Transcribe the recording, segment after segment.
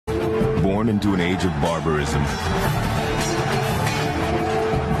Born into an age of barbarism,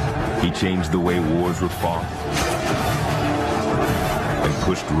 he changed the way wars were fought and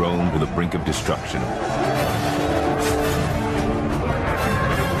pushed Rome to the brink of destruction.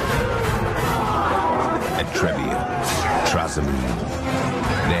 At Trebia, Trasimene,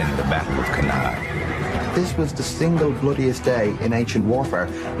 then the Battle of Cannae. This was the single bloodiest day in ancient warfare.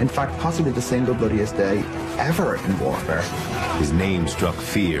 In fact, possibly the single bloodiest day ever in warfare. His name struck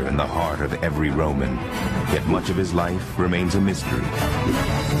fear in the heart of every Roman, yet much of his life remains a mystery.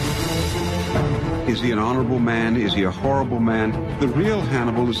 Is he an honorable man? Is he a horrible man? The real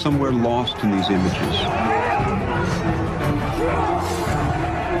Hannibal is somewhere lost in these images.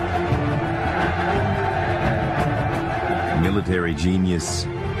 Military genius,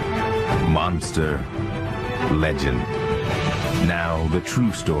 monster, legend. Now the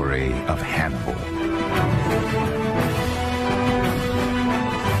true story of Hannibal.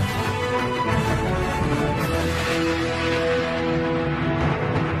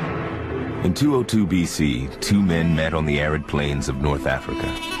 In 202 BC, two men met on the arid plains of North Africa.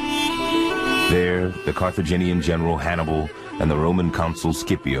 There, the Carthaginian general Hannibal and the Roman consul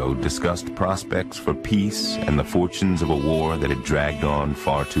Scipio discussed prospects for peace and the fortunes of a war that had dragged on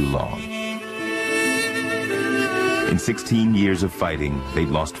far too long. In 16 years of fighting, they'd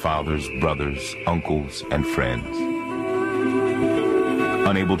lost fathers, brothers, uncles, and friends.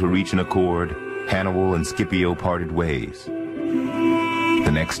 Unable to reach an accord, Hannibal and Scipio parted ways.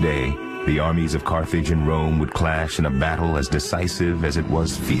 The next day, the armies of Carthage and Rome would clash in a battle as decisive as it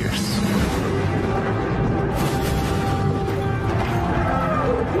was fierce.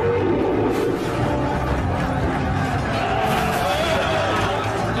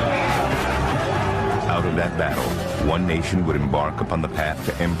 Out of that battle, one nation would embark upon the path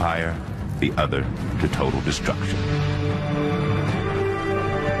to empire, the other to total destruction.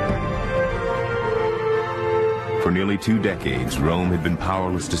 For nearly 2 decades, Rome had been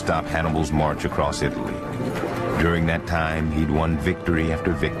powerless to stop Hannibal's march across Italy. During that time, he'd won victory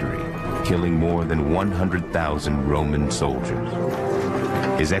after victory, killing more than 100,000 Roman soldiers.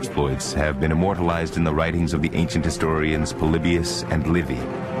 His exploits have been immortalized in the writings of the ancient historians Polybius and Livy.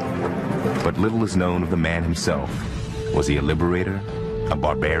 But little is known of the man himself. Was he a liberator, a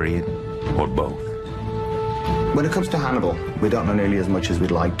barbarian, or both? When it comes to Hannibal, we don't know nearly as much as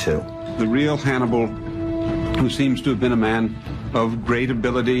we'd like to. The real Hannibal, who seems to have been a man of great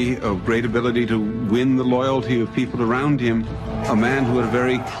ability to win the loyalty of people around him, a man who had a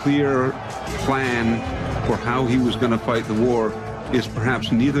very clear plan for how he was going to fight the war, is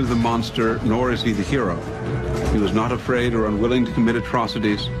perhaps neither the monster nor is he the hero. He was not afraid or unwilling to commit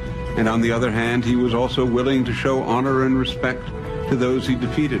atrocities, and on the other hand, he was also willing to show honor and respect to those he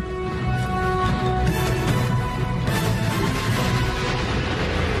defeated.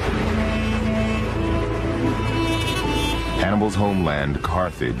 Hannibal's homeland,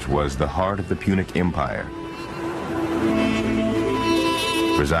 Carthage, was the heart of the Punic Empire.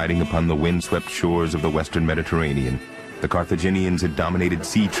 Residing upon the windswept shores of the western Mediterranean, the Carthaginians had dominated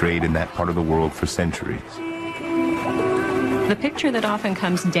sea trade in that part of the world for centuries. The picture that often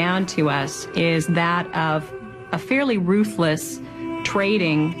comes down to us is that of a fairly ruthless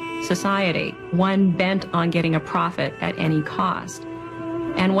trading society, one bent on getting a profit at any cost,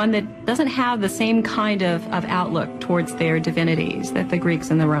 and one that doesn't have the same kind of outlook towards their divinities that the Greeks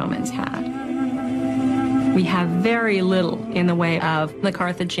and the Romans had. We have very little in the way of the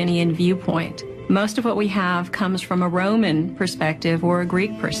Carthaginian viewpoint. Most of what we have comes from a Roman perspective or a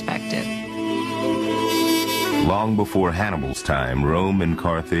Greek perspective. Long before Hannibal's time, Rome and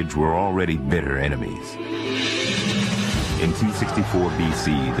Carthage were already bitter enemies. In 264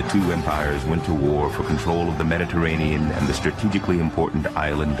 BC, the two empires went to war for control of the Mediterranean and the strategically important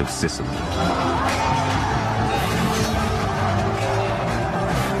island of Sicily.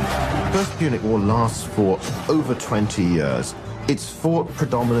 The First Punic War lasts for over 20 years. It's fought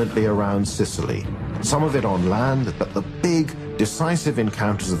predominantly around Sicily, some of it on land, but the big, decisive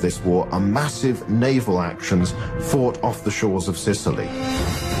encounters of this war are massive naval actions fought off the shores of Sicily.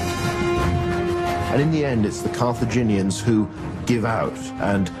 And in the end, it's the Carthaginians who give out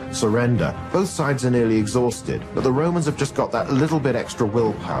and surrender. Both sides are nearly exhausted, but the Romans have just got that little bit extra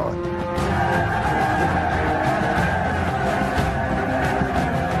willpower.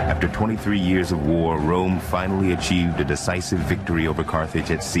 After 23 years of war, Rome finally achieved a decisive victory over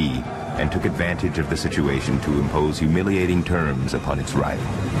Carthage at sea and took advantage of the situation to impose humiliating terms upon its rival.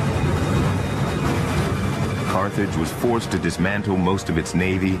 Carthage was forced to dismantle most of its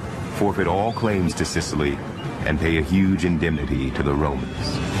navy, forfeit all claims to Sicily, and pay a huge indemnity to the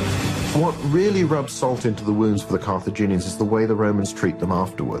Romans. What really rubs salt into the wounds for the Carthaginians is the way the Romans treat them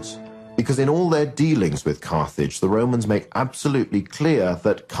afterwards. because in all their dealings with Carthage, the Romans make absolutely clear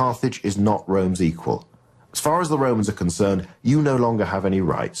that Carthage is not Rome's equal. As far as the Romans are concerned, you no longer have any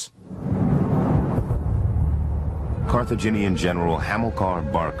rights. Carthaginian general Hamilcar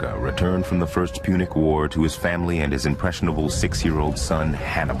Barca returned from the First Punic War to his family and his impressionable 6-year-old son,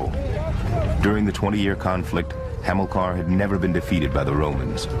 Hannibal. During the 20-year conflict, Hamilcar had never been defeated by the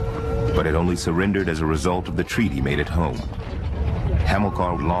Romans, but had only surrendered as a result of the treaty made at home.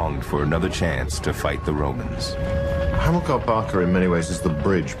 Hamilcar longed for another chance to fight the Romans. Hamilcar Barca, in many ways, is the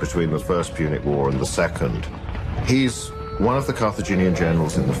bridge between the First Punic War and the Second. He's one of the Carthaginian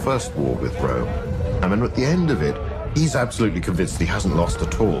generals in the First War with Rome. And then at the end of it, he's absolutely convinced he hasn't lost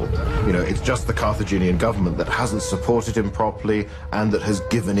at all. You know, it's just the Carthaginian government that hasn't supported him properly and that has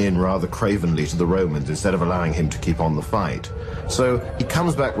given in rather cravenly to the Romans instead of allowing him to keep on the fight. So he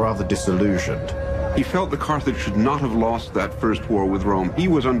comes back rather disillusioned. He felt that Carthage should not have lost that first war with Rome. He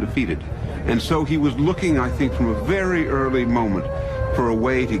was undefeated. And so he was looking, I think, from a very early moment for a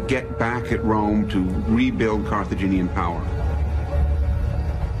way to get back at Rome to rebuild Carthaginian power.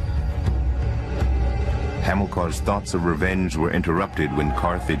 Hamilcar's thoughts of revenge were interrupted when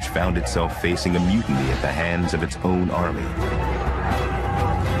Carthage found itself facing a mutiny at the hands of its own army.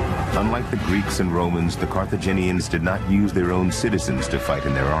 Unlike the Greeks and Romans, the Carthaginians did not use their own citizens to fight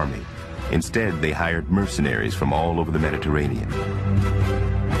in their army. Instead, they hired mercenaries from all over the Mediterranean.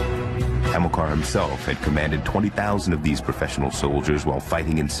 Hamilcar himself had commanded 20,000 of these professional soldiers while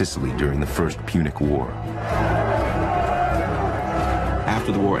fighting in Sicily during the First Punic War.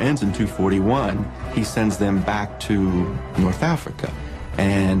 After the war ends in 241, he sends them back to North Africa.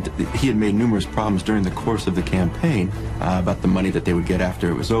 And he had made numerous problems during the course of the campaign about the money that they would get after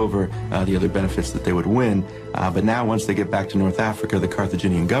it was over, the other benefits that they would win. But now, once they get back to North Africa, the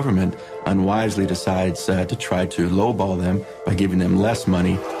Carthaginian government unwisely decides to try to lowball them by giving them less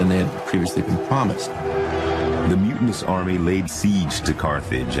money than they had previously been promised. The mutinous army laid siege to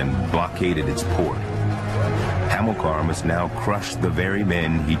Carthage and blockaded its port. Hamilcar must now crush the very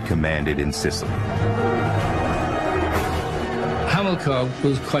men he'd commanded in Sicily. Hamilcar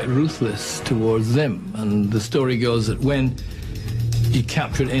was quite ruthless towards them, and the story goes that when he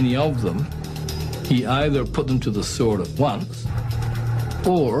captured any of them, he either put them to the sword at once,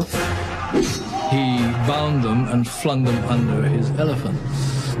 or he bound them and flung them under his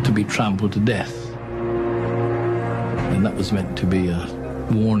elephants to be trampled to death. And that was meant to be a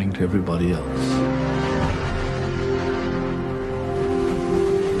warning to everybody else.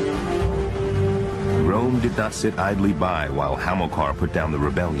 Rome did not sit idly by while Hamilcar put down the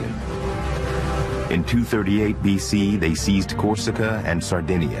rebellion. In 238 BC, they seized Corsica and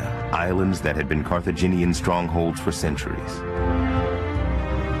Sardinia, islands that had been Carthaginian strongholds for centuries.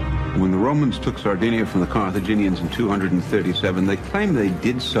 When the Romans took Sardinia from the Carthaginians in 237, they claimed they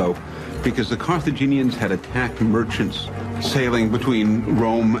did so because the Carthaginians had attacked merchants sailing between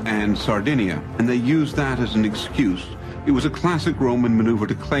Rome and Sardinia, and they used that as an excuse. It was a classic Roman maneuver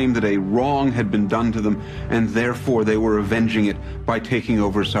to claim that a wrong had been done to them, and therefore they were avenging it by taking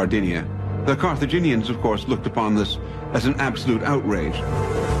over Sardinia. The Carthaginians, of course, looked upon this as an absolute outrage.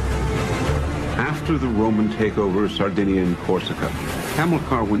 After the Roman takeover of Sardinia and Corsica,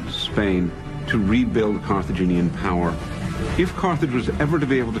 Hamilcar went to Spain to rebuild Carthaginian power. If Carthage was ever to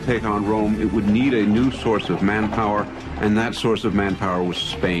be able to take on Rome, it would need a new source of manpower, and that source of manpower was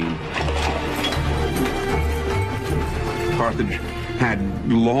Spain. Carthage had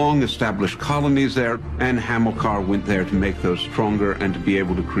long established colonies there, and Hamilcar went there to make those stronger and to be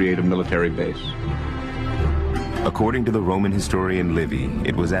able to create a military base. According to the Roman historian Livy,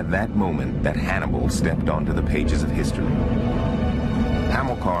 it was at that moment that Hannibal stepped onto the pages of history.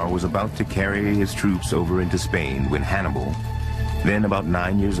 Hamilcar was about to carry his troops over into Spain when Hannibal, then about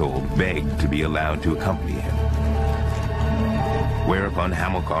 9 years old, begged to be allowed to accompany him. Whereupon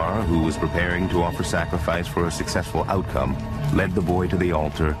Hamilcar, who was preparing to offer sacrifice for a successful outcome, led the boy to the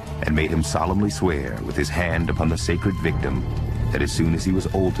altar and made him solemnly swear with his hand upon the sacred victim that as soon as he was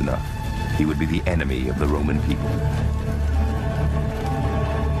old enough, he would be the enemy of the Roman people.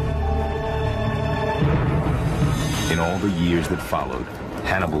 In all the years that followed,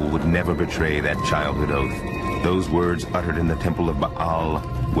 Hannibal would never betray that childhood oath. Those words uttered in the temple of Baal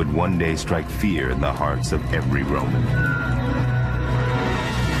would one day strike fear in the hearts of every Roman.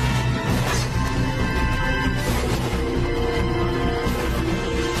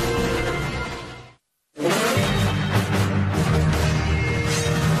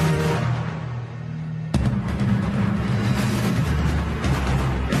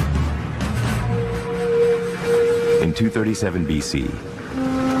 In 237 BC,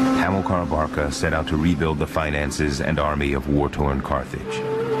 Hamilcar Barca set out to rebuild the finances and army of war-torn Carthage.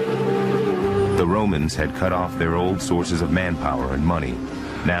 The Romans had cut off their old sources of manpower and money.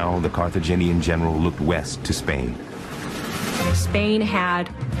 Now the Carthaginian general looked west to Spain. Spain had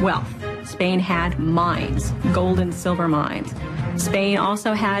wealth. Spain had mines, gold and silver mines. Spain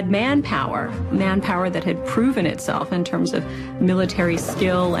also had manpower that had proven itself in terms of military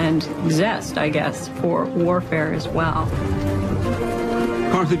skill and zest, I guess, for warfare as well.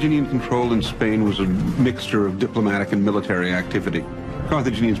 Carthaginian control in Spain was a mixture of diplomatic and military activity.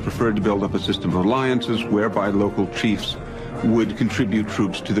 Carthaginians preferred to build up a system of alliances whereby local chiefs would contribute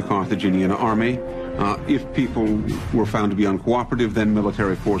troops to the Carthaginian army. If people were found to be uncooperative, then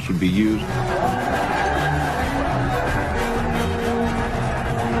military force would be used.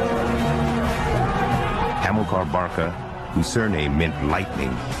 Hamilcar Barca, whose surname meant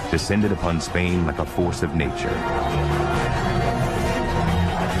lightning, descended upon Spain like a force of nature.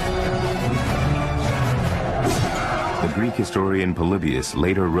 The Greek historian Polybius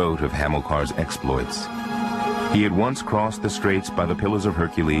later wrote of Hamilcar's exploits. He had once crossed the straits by the Pillars of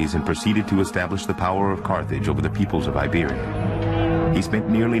Hercules and proceeded to establish the power of Carthage over the peoples of Iberia. He spent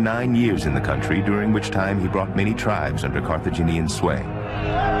nearly 9 years in the country, during which time he brought many tribes under Carthaginian sway.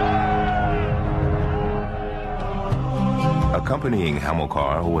 Accompanying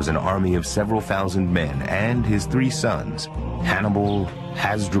Hamilcar was an army of several thousand men and his 3 sons, Hannibal,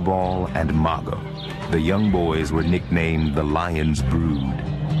 Hasdrubal, and Mago. The young boys were nicknamed the Lion's Brood.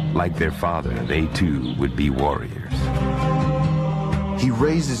 Like their father, they too would be warriors. He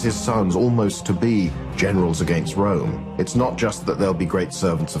raises his sons almost to be generals against Rome. It's not just that they'll be great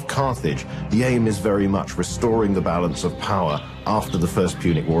servants of Carthage. The aim is very much restoring the balance of power after the First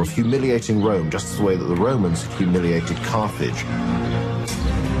Punic War, of humiliating Rome just the way that the Romans humiliated Carthage.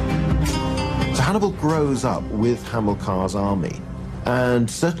 So Hannibal grows up with Hamilcar's army. And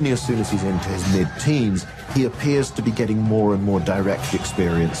certainly as soon as he's into his mid-teens, he appears to be getting more and more direct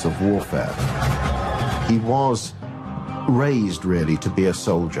experience of warfare. He was raised, really, to be a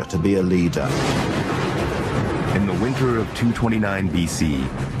soldier, to be a leader. In the winter of 229 BC,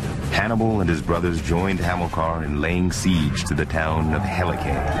 Hannibal and his brothers joined Hamilcar in laying siege to the town of Helice.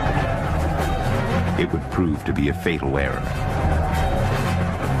 It would prove to be a fatal error.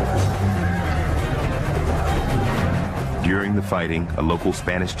 During the fighting, a local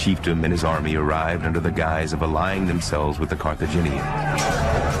Spanish chieftain and his army arrived under the guise of allying themselves with the Carthaginians.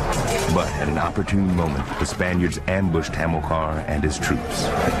 But at an opportune moment, the Spaniards ambushed Hamilcar and his troops.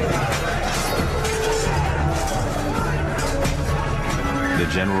 The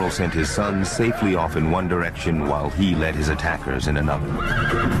general sent his sons safely off in one direction while he led his attackers in another.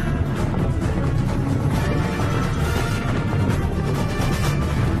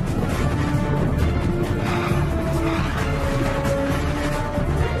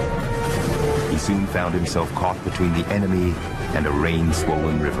 Soon found himself caught between the enemy and a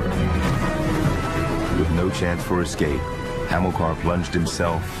rain-swollen river. With no chance for escape, Hamilcar plunged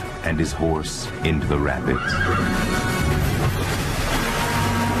himself and his horse into the rapids.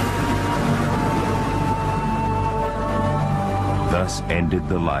 Thus ended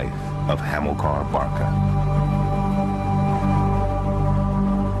the life of Hamilcar Barca.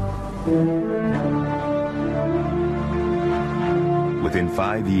 Within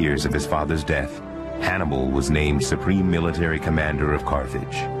 5 years of his father's death, Hannibal was named supreme military commander of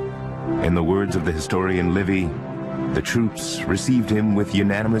Carthage. In the words of the historian Livy, the troops received him with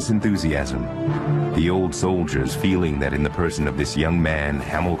unanimous enthusiasm, the old soldiers feeling that in the person of this young man,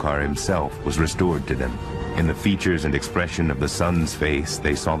 Hamilcar himself was restored to them. In the features and expression of the son's face,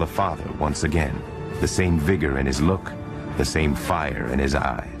 they saw the father once again, the same vigor in his look, the same fire in his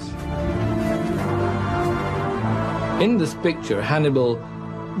eyes. In this picture, Hannibal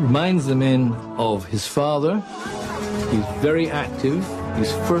reminds the men of his father. He's very active.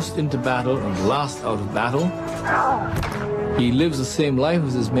 He's first into battle and last out of battle. He lives the same life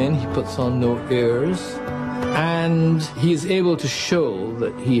as his men. He puts on no airs. And he is able to show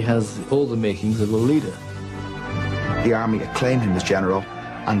that he has all the makings of a leader. The army acclaim him as general,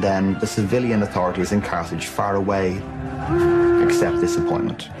 and then the civilian authorities in Carthage, far away, accept this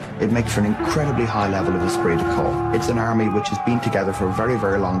appointment. It makes for an incredibly high level of esprit de corps. It's an army which has been together for a very,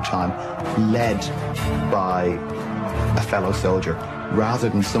 very long time, led by a fellow soldier, rather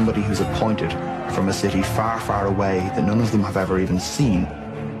than somebody who's appointed from a city far, far away that none of them have ever even seen.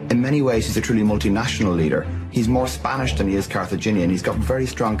 In many ways, he's a truly multinational leader. He's more Spanish than he is Carthaginian. He's got very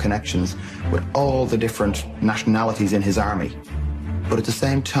strong connections with all the different nationalities in his army. But at the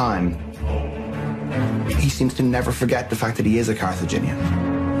same time, he seems to never forget the fact that he is a Carthaginian.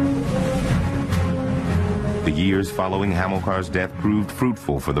 The years following Hamilcar's death proved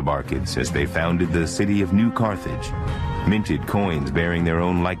fruitful for the Barcids as they founded the city of New Carthage. minted coins bearing their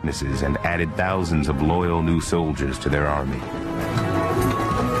own likenesses, and added thousands of loyal new soldiers to their army.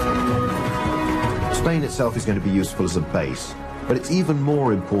 Spain itself is going to be useful as a base, but it's even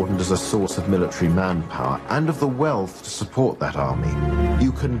more important as a source of military manpower and of the wealth to support that army.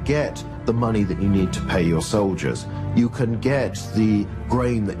 You can get the money that you need to pay your soldiers. You can get the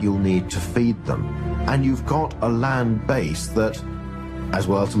grain that you'll need to feed them. And you've got a land base that, as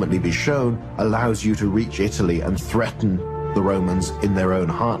will ultimately be shown, allows you to reach Italy and threaten the Romans in their own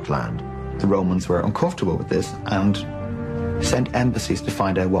heartland. The Romans were uncomfortable with this and sent embassies to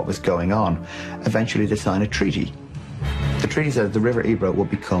find out what was going on. Eventually they signed a treaty. The treaty said the River Ebro would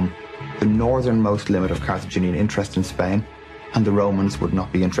become the northernmost limit of Carthaginian interest in Spain, and the Romans would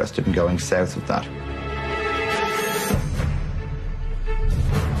not be interested in going south of that.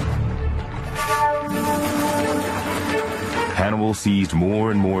 Hannibal seized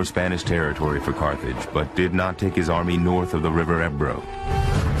more and more Spanish territory for Carthage, but did not take his army north of the River Ebro.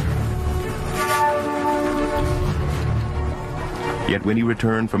 Yet when he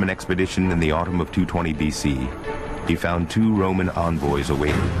returned from an expedition in the autumn of 220 BC, he found 2 Roman envoys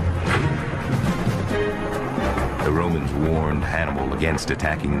awaiting. The Romans warned Hannibal against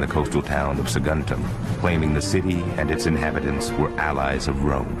attacking the coastal town of Saguntum, claiming the city and its inhabitants were allies of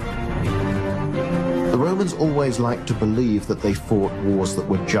Rome. The Romans always liked to believe that they fought wars that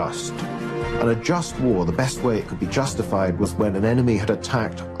were just. And a just war, the best way it could be justified was when an enemy had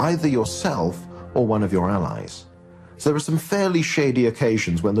attacked either yourself or one of your allies. So there are some fairly shady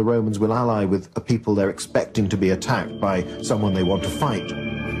occasions when the Romans will ally with a people they're expecting to be attacked by someone they want to fight.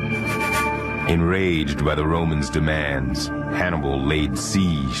 Enraged by the Romans' demands, Hannibal laid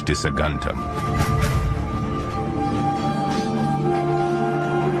siege to Saguntum.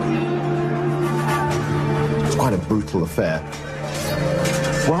 It's quite a brutal affair.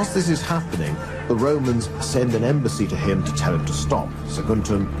 Whilst this is happening, the Romans send an embassy to him to tell him to stop.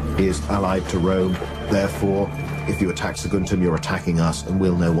 Saguntum is allied to Rome, therefore, if you attack Saguntum, you're attacking us, and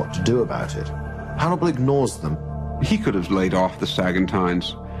we'll know what to do about it. Hannibal ignores them. He could have laid off the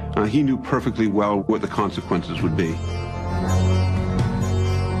Saguntines. He knew perfectly well what the consequences would be.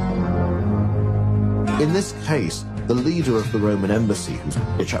 In this case, the leader of the Roman embassy, who's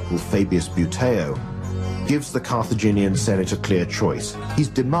a chap called Fabius Buteo, gives the Carthaginian Senate a clear choice. He's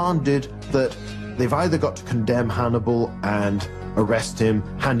demanded that they've either got to condemn Hannibal and arrest him,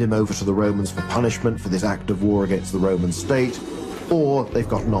 hand him over to the Romans for punishment for this act of war against the Roman state, or they've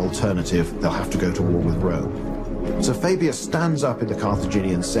got an alternative, they'll have to go to war with Rome. So Fabius stands up in the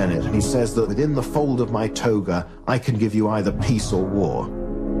Carthaginian Senate and he says that within the fold of my toga, I can give you either peace or war.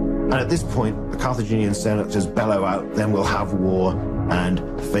 And at this point, the Carthaginian senators bellow out, then we'll have war, and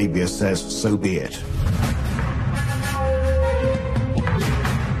Fabius says, so be it.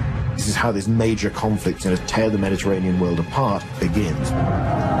 This is how this major conflict going to tear the Mediterranean world apart begins.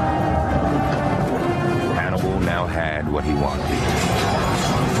 Hannibal now had what he wanted.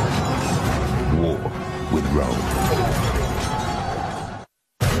 War with Rome.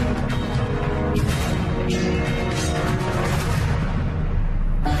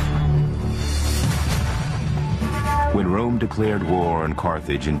 When Rome declared war on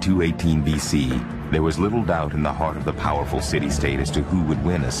Carthage in 218 BC, there was little doubt in the heart of the powerful city-state as to who would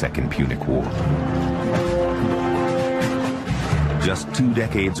win a second Punic War. Just 2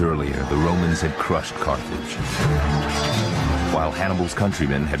 decades earlier, the Romans had crushed Carthage. While Hannibal's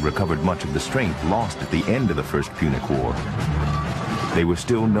countrymen had recovered much of the strength lost at the end of the First Punic War, they were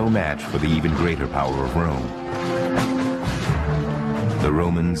still no match for the even greater power of Rome. The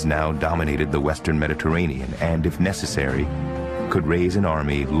Romans now dominated the Western Mediterranean and, if necessary, could raise an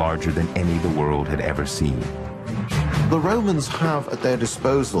army larger than any the world had ever seen. The Romans have at their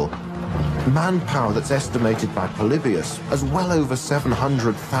disposal manpower that's estimated by Polybius as well over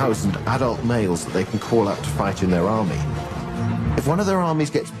 700,000 adult males that they can call out to fight in their army. If one of their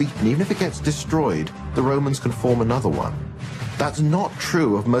armies gets beaten, even if it gets destroyed, the Romans can form another one. That's not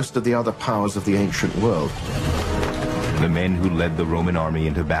true of most of the other powers of the ancient world. The men who led the Roman army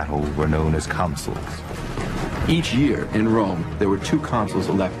into battle were known as consuls. Each year in Rome, there were 2 consuls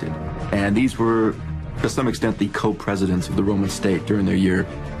elected, and these were, to some extent, the co-presidents of the Roman state during their year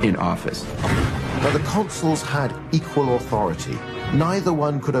in office. Now, the consuls had equal authority. Neither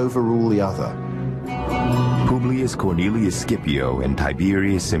one could overrule the other. Publius Cornelius Scipio and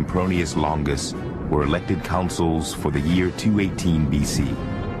Tiberius Sempronius Longus were elected consuls for the year 218 BC.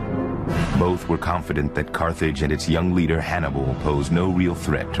 Both were confident that Carthage and its young leader Hannibal posed no real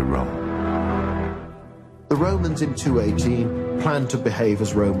threat to Rome. The Romans in 218 planned to behave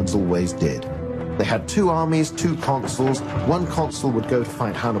as Romans always did. They had 2 armies, 2 consuls. One consul would go to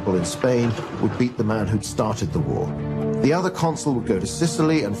fight Hannibal in Spain, would beat the man who'd started the war. The other consul would go to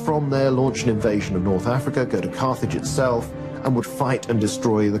Sicily and from there launch an invasion of North Africa, go to Carthage itself, and would fight and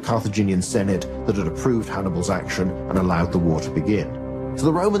destroy the Carthaginian Senate that had approved Hannibal's action and allowed the war to begin. So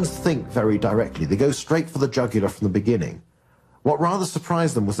the Romans think very directly. They go straight for the jugular from the beginning. What rather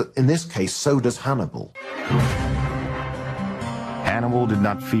surprised them was that in this case, so does Hannibal. Hannibal did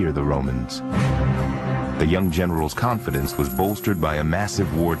not fear the Romans. The young general's confidence was bolstered by a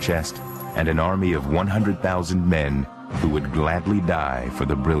massive war chest and an army of 100,000 men who would gladly die for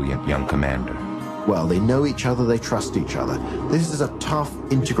the brilliant young commander. Well, they know each other, they trust each other. This is a tough,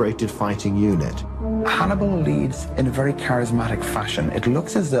 integrated fighting unit. Hannibal leads in a very charismatic fashion. It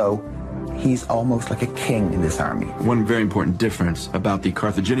looks as though he's almost like a king in this army. One very important difference about the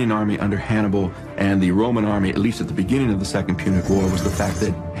Carthaginian army under Hannibal and the Roman army, at least at the beginning of the Second Punic War, was the fact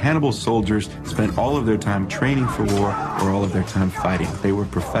that Hannibal's soldiers spent all of their time training for war or all of their time fighting. They were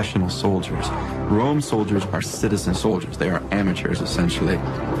professional soldiers. Rome's soldiers are citizen soldiers. They are amateurs, essentially.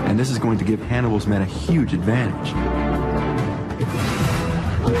 And this is going to give Hannibal's men a huge advantage.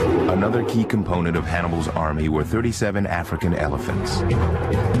 Another key component of Hannibal's army were 37 African elephants.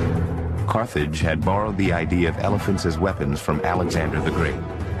 Carthage had borrowed the idea of elephants as weapons from Alexander the Great.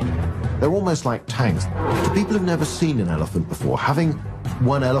 They're almost like tanks. To people who've never seen an elephant before, having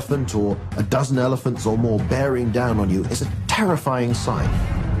one elephant or a dozen elephants or more bearing down on you is a terrifying sight.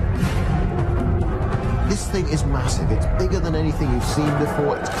 This thing is massive. It's bigger than anything you've seen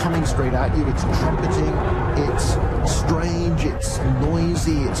before. It's coming straight at you. It's trumpeting. It's strange. It's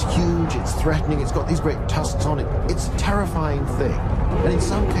noisy. It's huge. It's threatening. It's got these great tusks on it. It's a terrifying thing. And in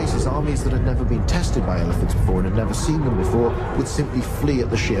some cases, armies that had never been tested by elephants before and had never seen them before would simply flee at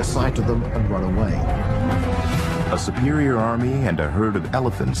the sheer sight of them and run away. A superior army and a herd of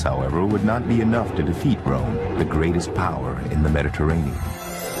elephants, however, would not be enough to defeat Rome, the greatest power in the Mediterranean.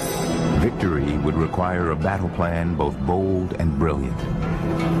 Victory would require a battle plan both bold and brilliant.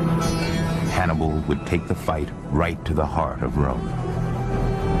 Hannibal would take the fight right to the heart of Rome.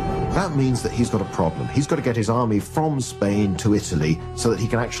 That means that he's got a problem. He's got to get his army from Spain to Italy so that he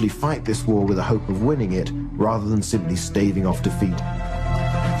can actually fight this war with a hope of winning it rather than simply staving off defeat.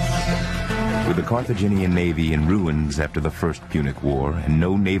 With the Carthaginian navy in ruins after the First Punic War and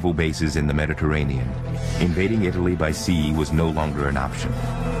no naval bases in the Mediterranean, invading Italy by sea was no longer an option.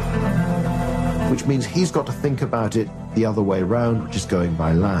 Which means he's got to think about it the other way around, which is going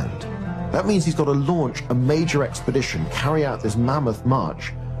by land. That means he's got to launch a major expedition, carry out this mammoth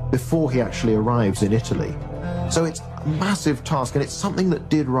march before he actually arrives in Italy. So it's a massive task, and it's something that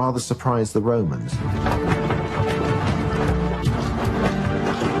did rather surprise the Romans.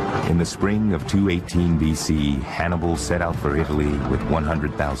 In the spring of 218 BC, Hannibal set out for Italy with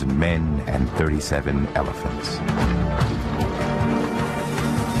 100,000 men and 37 elephants.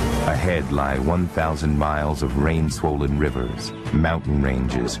 Ahead lie 1,000 miles of rain-swollen rivers, mountain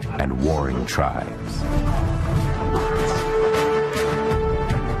ranges, and warring tribes.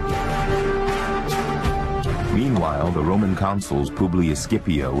 Meanwhile, the Roman consuls Publius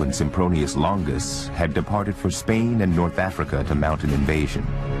Scipio and Sempronius Longus had departed for Spain and North Africa to mount an invasion.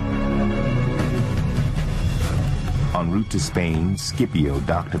 En route to Spain, Scipio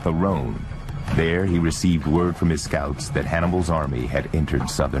docked at the Rhone. There, he received word from his scouts that Hannibal's army had entered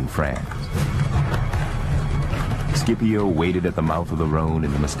southern France. Scipio waited at the mouth of the Rhone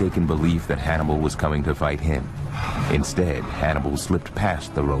in the mistaken belief that Hannibal was coming to fight him. Instead, Hannibal slipped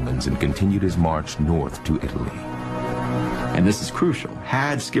past the Romans and continued his march north to Italy. And this is crucial.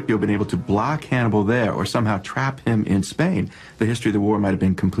 Had Scipio been able to block Hannibal there or somehow trap him in Spain, the history of the war might have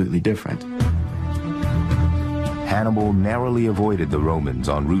been completely different. Hannibal narrowly avoided the Romans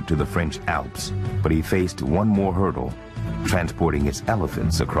en route to the French Alps, but he faced one more hurdle, transporting his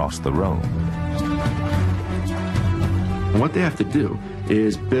elephants across the Rhone. What they have to do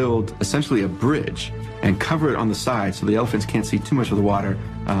is build essentially a bridge and cover it on the side so the elephants can't see too much of the water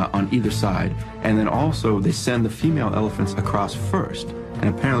on either side. And then also they send the female elephants across first. And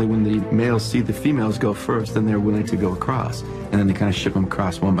apparently when the males see the females go first, then they're willing to go across. And then they kind of ship them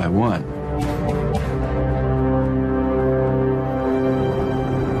across one by one.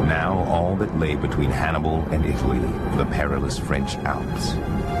 All that lay between Hannibal and Italy, the perilous French Alps.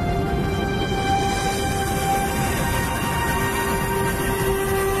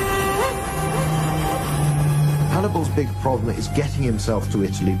 Hannibal's big problem is getting himself to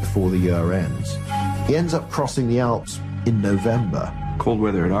Italy before the year ends. He ends up crossing the Alps in November. Cold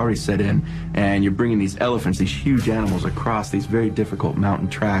weather had already set in, and you're bringing these elephants, these huge animals, across these very difficult mountain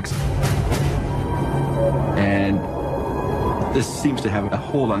tracks. And this seems to have a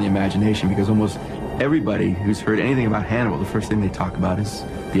hold on the imagination because almost everybody who's heard anything about Hannibal, the first thing they talk about is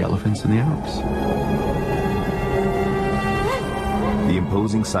the elephants in the Alps. The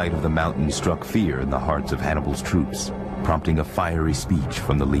imposing sight of the mountain struck fear in the hearts of Hannibal's troops, prompting a fiery speech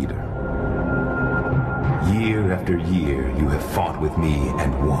from the leader. Year after year, you have fought with me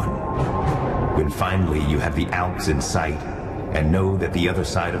and won. When finally you have the Alps in sight and know that the other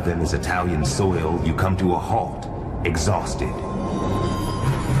side of them is Italian soil, you come to a halt, exhausted.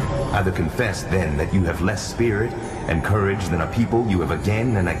 Either confess then that you have less spirit and courage than a people you have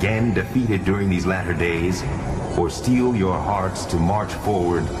again and again defeated during these latter days, or steel your hearts to march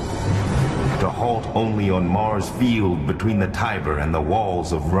forward, to halt only on Mars Field between the Tiber and the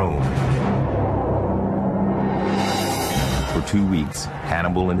walls of Rome. For 2 weeks,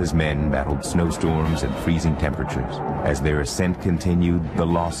 Hannibal and his men battled snowstorms and freezing temperatures. As their ascent continued, the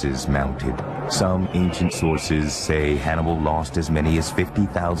losses mounted. Some ancient sources say Hannibal lost as many as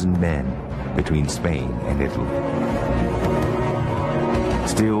 50,000 men between Spain and Italy.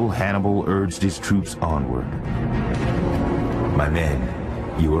 Still, Hannibal urged his troops onward. My men,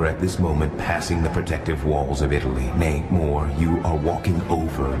 you are at this moment passing the protective walls of Italy. Nay, more, you are walking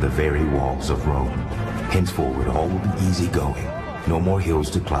over the very walls of Rome. Henceforward, all will be easy going. No more hills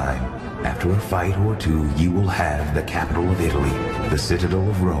to climb. After a fight or two, you will have the capital of Italy, the citadel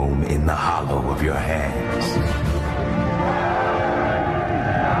of Rome, in the hollow of your hands.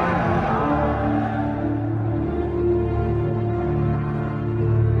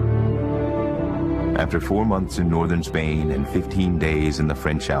 After 4 months in northern Spain and 15 days in the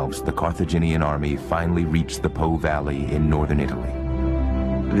French Alps, the Carthaginian army finally reached the Po Valley in northern Italy.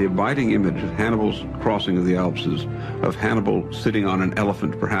 The abiding image of Hannibal's crossing of the Alps is of Hannibal sitting on an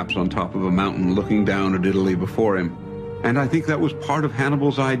elephant, perhaps on top of a mountain, looking down at Italy before him. And I think that was part of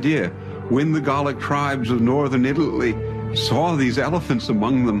Hannibal's idea. When the Gallic tribes of northern Italy saw these elephants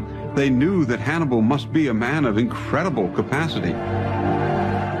among them, they knew that Hannibal must be a man of incredible capacity.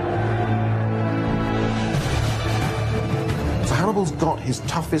 So Hannibal's got his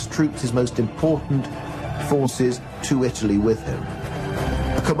toughest troops, his most important forces to Italy with him.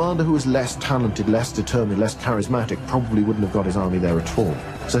 A commander who was less talented, less determined, less charismatic probably wouldn't have got his army there at all.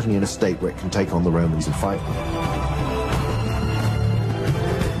 Certainly in a state where it can take on the Romans and fight them.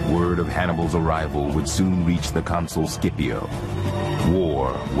 Word of Hannibal's arrival would soon reach the consul Scipio.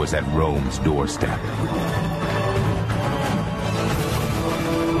 War was at Rome's doorstep.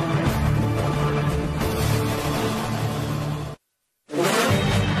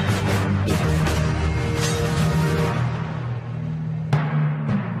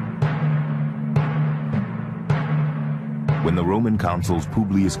 When the Roman consuls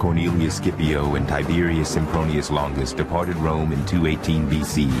Publius Cornelius Scipio and Tiberius Sempronius Longus departed Rome in 218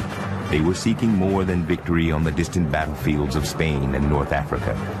 BC, they were seeking more than victory on the distant battlefields of Spain and North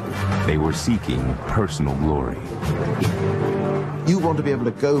Africa. They were seeking personal glory. You want to be able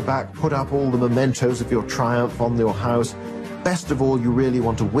to go back, put up all the mementos of your triumph on your house. Best of all, you really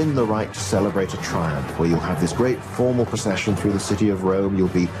want to win the right to celebrate a triumph, where you'll have this great formal procession through the city of Rome. You'll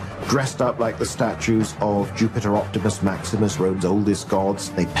be dressed up like the statues of Jupiter, Optimus, Maximus, Rome's oldest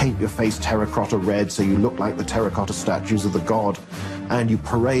gods. They paint your face terracotta red so you look like the terracotta statues of the god. And you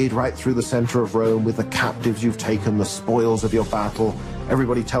parade right through the center of Rome with the captives you've taken, the spoils of your battle.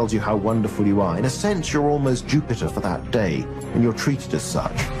 Everybody tells you how wonderful you are. In a sense, you're almost Jupiter for that day, and you're treated as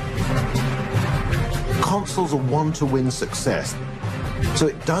such. Consuls want to win success. So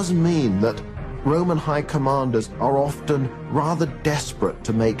it does mean that Roman high commanders are often rather desperate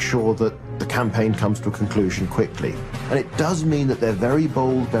to make sure that the campaign comes to a conclusion quickly. And it does mean that they're very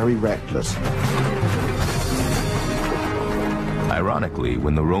bold, very reckless. Ironically,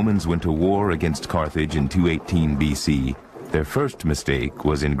 when the Romans went to war against Carthage in 218 BC, their first mistake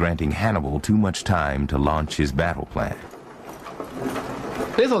was in granting Hannibal too much time to launch his battle plan.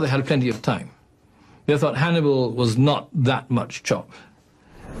 They thought they had plenty of time. They thought Hannibal was not that much chop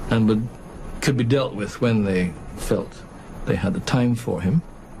and could be dealt with when they felt they had the time for him.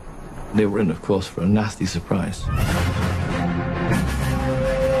 They were in, of course, for a nasty surprise.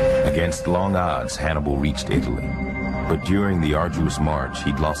 Against long odds, Hannibal reached Italy. But during the arduous march,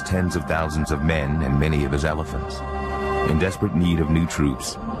 he'd lost tens of thousands of men and many of his elephants. In desperate need of new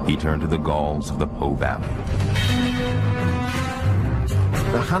troops, he turned to the Gauls of the Po Valley.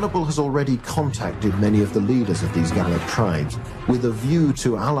 Now, Hannibal has already contacted many of the leaders of these Gallic tribes with a view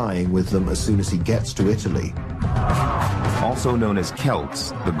to allying with them as soon as he gets to Italy. Also known as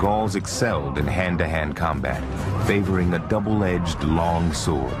Celts, the Gauls excelled in hand-to-hand combat, favoring a double-edged long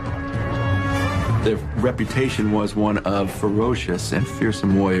sword. Their reputation was one of ferocious and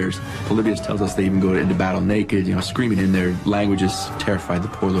fearsome warriors. Polybius tells us they even go into battle naked, screaming in their languages, terrified the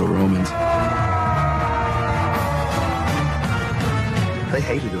poor little Romans. They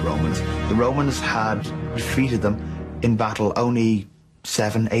hated the Romans. The Romans had defeated them in battle only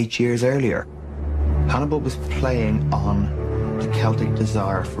 7, 8 years earlier. Hannibal was playing on the Celtic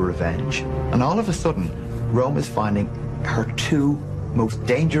desire for revenge. And all of a sudden, Rome is finding her two most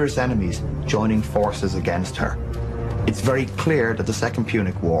dangerous enemies joining forces against her. It's very clear that the Second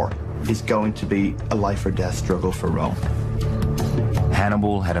Punic War is going to be a life or death struggle for Rome.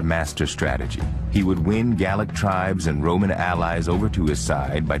 Hannibal had a master strategy. He would win Gallic tribes and Roman allies over to his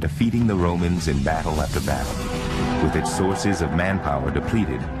side by defeating the Romans in battle after battle. With its sources of manpower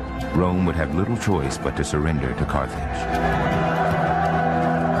depleted, Rome would have little choice but to surrender to Carthage.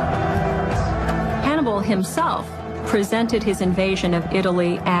 Hannibal himself presented his invasion of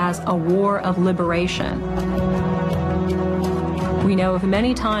Italy as a war of liberation. We know of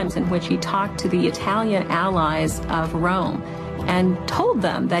many times in which he talked to the Italian allies of Rome and told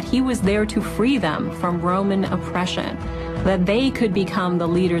them that he was there to free them from Roman oppression, that they could become the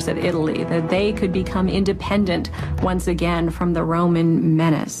leaders of Italy, that they could become independent once again from the Roman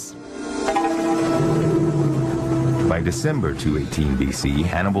menace. By December 218 BC,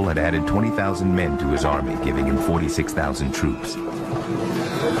 Hannibal had added 20,000 men to his army, giving him 46,000 troops.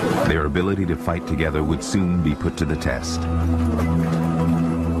 Their ability to fight together would soon be put to the test.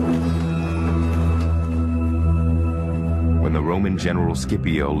 When the Roman general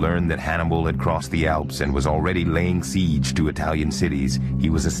Scipio learned that Hannibal had crossed the Alps and was already laying siege to Italian cities, he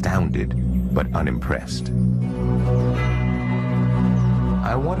was astounded, but unimpressed.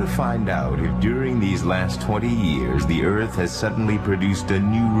 I want to find out if during these last 20 years the Earth has suddenly produced a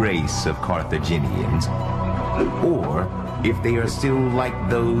new race of Carthaginians, or if they are still like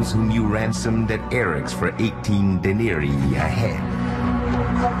those whom you ransomed at Eryx for 18 denarii a head.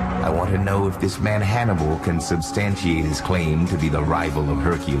 I want to know if this man Hannibal can substantiate his claim to be the rival of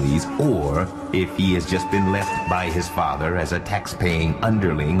Hercules, or if he has just been left by his father as a tax-paying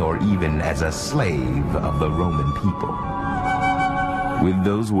underling or even as a slave of the Roman people. With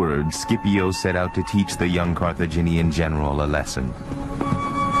those words, Scipio set out to teach the young Carthaginian general a lesson.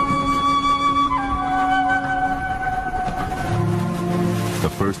 The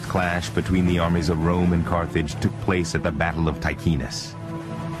first clash between the armies of Rome and Carthage took place at the Battle of Ticinus.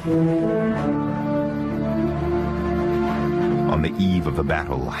 On the eve of the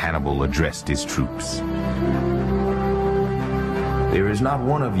battle, Hannibal addressed his troops. There is not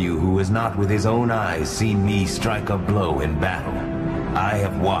one of you who has not with his own eyes seen me strike a blow in battle. I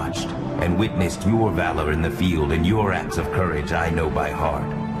have watched and witnessed your valor in the field, and your acts of courage I know by heart.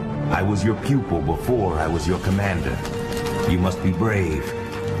 I was your pupil before I was your commander. You must be brave.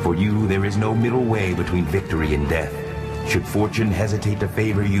 For you, there is no middle way between victory and death. Should fortune hesitate to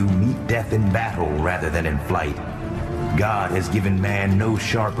favor you, meet death in battle rather than in flight. God has given man no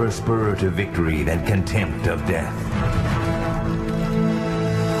sharper spur to victory than contempt of death.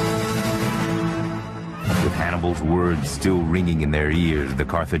 With Hannibal's words still ringing in their ears, the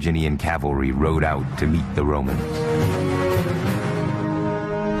Carthaginian cavalry rode out to meet the Romans.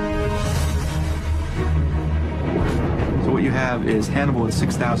 So what you have is Hannibal and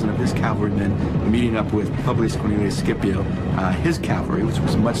 6,000 of his cavalrymen meeting up with Publius Cornelius Scipio, his cavalry, which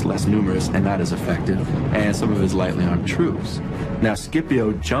was much less numerous and not as effective, and some of his lightly armed troops. Now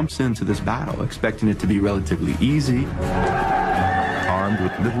Scipio jumps into this battle, expecting it to be relatively easy. Armed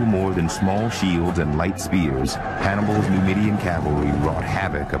with little more than small shields and light spears, Hannibal's Numidian cavalry wrought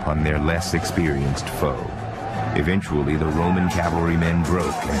havoc upon their less experienced foe. Eventually, the Roman cavalrymen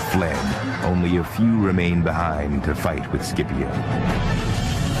broke and fled. Only a few remained behind to fight with Scipio.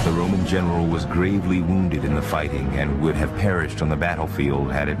 The Roman general was gravely wounded in the fighting and would have perished on the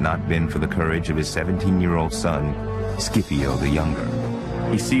battlefield had it not been for the courage of his 17-year-old son, Scipio the Younger.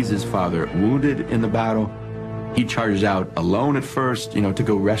 He sees his father wounded in the battle. He charges out alone at first, to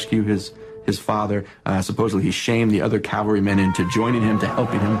go rescue his father. Supposedly he shamed the other cavalrymen into joining him to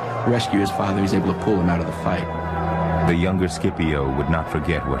helping him rescue his father. He's able to pull him out of the fight. The younger Scipio would not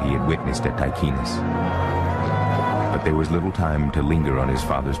forget what he had witnessed at Ticinus. But there was little time to linger on his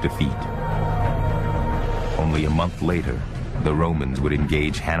father's defeat. Only a month later, the Romans would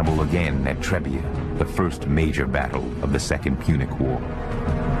engage Hannibal again at Trebia, the first major battle of the Second Punic War.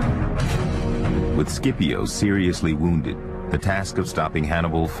 With Scipio seriously wounded, the task of stopping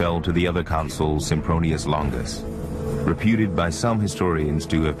Hannibal fell to the other consul, Sempronius Longus. Reputed by some historians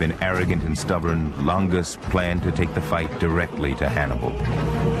to have been arrogant and stubborn, Longus planned to take the fight directly to Hannibal.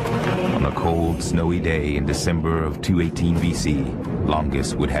 On a cold, snowy day in December of 218 BC,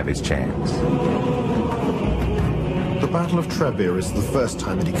 Longus would have his chance. The Battle of Trebia is the first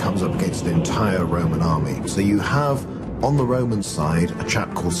time that he comes up against an entire Roman army. So you have, on the Roman side, a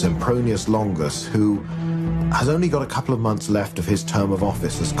chap called Sempronius Longus, who has only got a couple of months left of his term of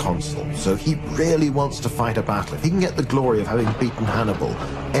office as consul, so he really wants to fight a battle. If he can get the glory of having beaten Hannibal,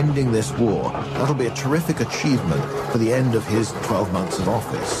 ending this war, that'll be a terrific achievement for the end of his 12 months of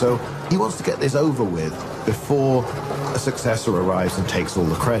office. So he wants to get this over with before a successor arrives and takes all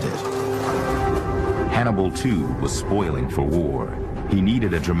the credit. Hannibal, too, was spoiling for war. He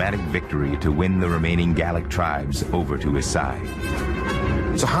needed a dramatic victory to win the remaining Gallic tribes over to his side.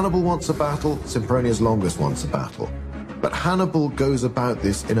 So Hannibal wants a battle, Sempronius Longus wants a battle. But Hannibal goes about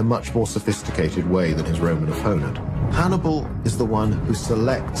this in a much more sophisticated way than his Roman opponent. Hannibal is the one who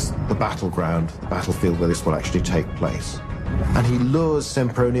selects the battleground, the battlefield where this will actually take place. And he lures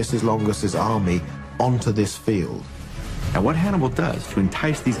Sempronius Longus's army onto this field. Now what Hannibal does to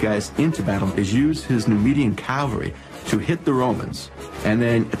entice these guys into battle is use his Numidian cavalry to hit the Romans, and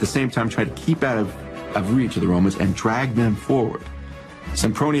then at the same time try to keep out of reach of the Romans and drag them forward.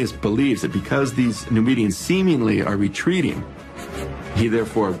 Sempronius believes that because these Numidians seemingly are retreating, he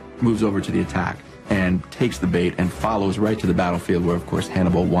therefore moves over to the attack and takes the bait and follows right to the battlefield where, of course,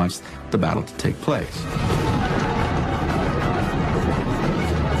 Hannibal wants the battle to take place.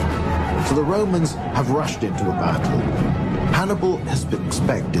 So the Romans have rushed into a battle. Hannibal has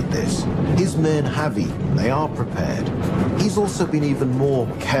expected this. His men have eaten, they are prepared. He's also been even more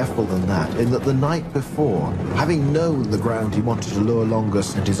careful than that, in that the night before, having known the ground he wanted to lure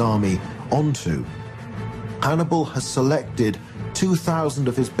Longus and his army onto, Hannibal has selected 2,000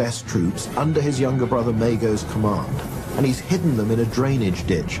 of his best troops under his younger brother Mago's command, and he's hidden them in a drainage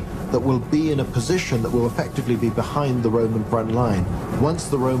ditch that will be in a position that will effectively be behind the Roman front line once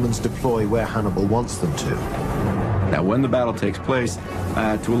the Romans deploy where Hannibal wants them to. Now, when the battle takes place,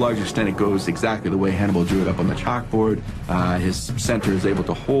 to a large extent, it goes exactly the way Hannibal drew it up on the chalkboard. His center is able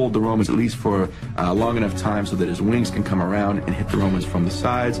to hold the Romans at least for a long enough time so that his wings can come around and hit the Romans from the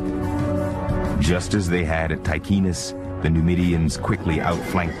sides. Just as they had at Ticinus, the Numidians quickly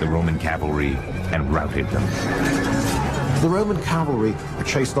outflanked the Roman cavalry and routed them. The Roman cavalry are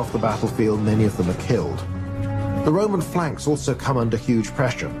chased off the battlefield, many of them are killed. The Roman flanks also come under huge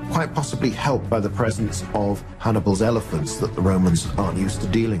pressure, quite possibly helped by the presence of Hannibal's elephants that the Romans aren't used to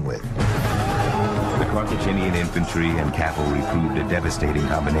dealing with. The Carthaginian infantry and cavalry proved a devastating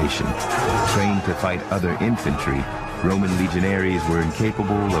combination. Trained to fight other infantry, Roman legionaries were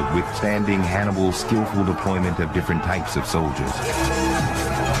incapable of withstanding Hannibal's skillful deployment of different types of soldiers.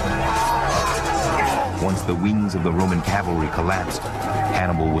 Once the wings of the Roman cavalry collapsed,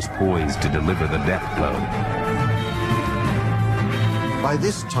 Hannibal was poised to deliver the death blow. By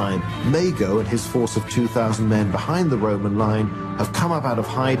this time, Mago and his force of 2,000 men behind the Roman line have come up out of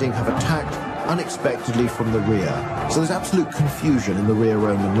hiding, have attacked unexpectedly from the rear. So there's absolute confusion in the rear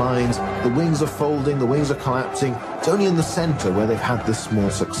Roman lines. The wings are folding, the wings are collapsing. It's only in the center where they've had this small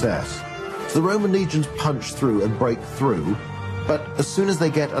success. So the Roman legions punch through and break through, but as soon as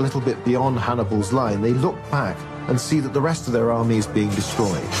they get a little bit beyond Hannibal's line, they look back and see that the rest of their army is being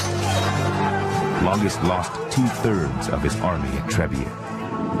destroyed. Longus lost 2/3 of his army at Trebia.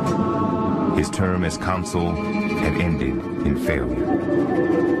 His term as consul had ended in failure.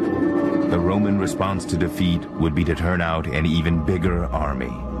 The Roman response to defeat would be to turn out an even bigger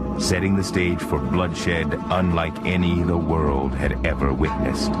army, setting the stage for bloodshed unlike any the world had ever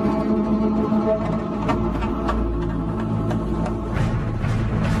witnessed.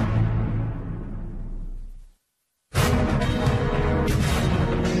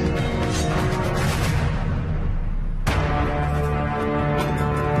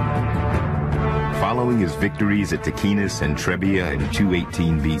 Following his victories at Ticinus and Trebia in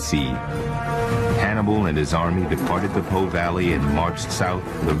 218 BC, Hannibal and his army departed the Po Valley and marched south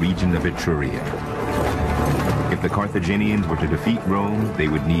to the region of Etruria. If the Carthaginians were to defeat Rome, they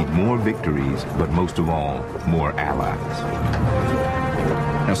would need more victories, but most of all, more allies.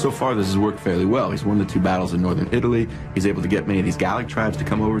 Now, so far, this has worked fairly well. He's won the 2 battles in northern Italy. He's able to get many of these Gallic tribes to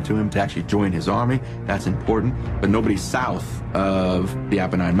come over to him to actually join his army. That's important. But nobody south of the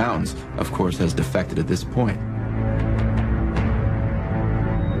Apennine Mountains, of course, has defected at this point.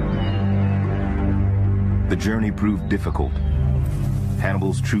 The journey proved difficult.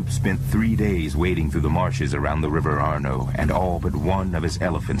 Hannibal's troops spent 3 days wading through the marshes around the river Arno, and all but one of his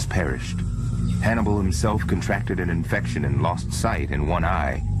elephants perished. Hannibal himself contracted an infection and lost sight in one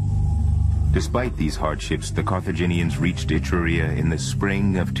eye. Despite these hardships, the Carthaginians reached Etruria in the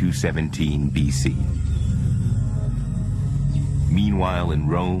spring of 217 BC. Meanwhile, in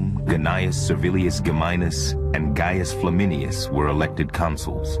Rome, Gnaeus Servilius Geminus and Gaius Flaminius were elected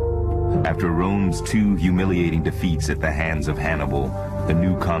consuls. After Rome's 2 humiliating defeats at the hands of Hannibal, the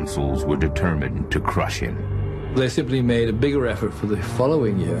new consuls were determined to crush him. They simply made a bigger effort for the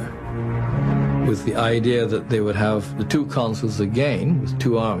following year with the idea that they would have the two consuls again with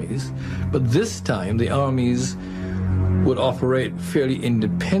two armies, but this time the armies would operate fairly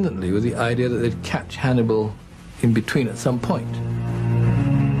independently with the idea that they'd catch Hannibal in between at some point.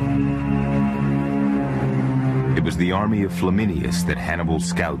 It was the army of Flaminius that Hannibal's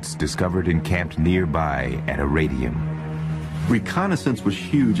scouts discovered encamped nearby at Arretium. Reconnaissance was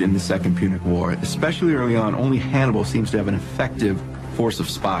huge in the Second Punic War. Especially early on, only Hannibal seems to have an effective force of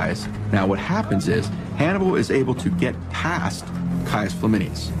spies. Now what happens is, Hannibal is able to get past Caius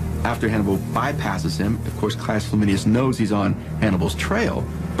Flaminius. After Hannibal bypasses him, of course Caius Flaminius knows he's on Hannibal's trail,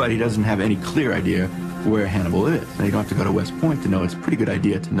 but he doesn't have any clear idea where Hannibal is. Now you don't have to go to West Point to know. It's a pretty good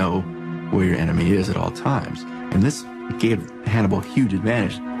idea to know where your enemy is at all times. And this gave Hannibal a huge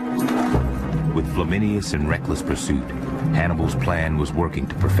advantage. With Flaminius in reckless pursuit, Hannibal's plan was working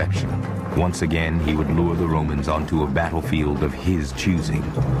to perfection. Once again, he would lure the Romans onto a battlefield of his choosing,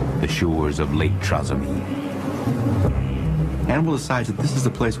 the shores of Lake Trasimene. Hannibal decides that this is the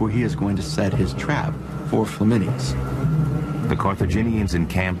place where he is going to set his trap for Flaminius. The Carthaginians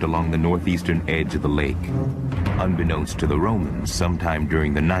encamped along the northeastern edge of the lake. Unbeknownst to the Romans, sometime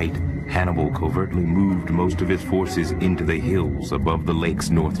during the night, Hannibal covertly moved most of his forces into the hills above the lake's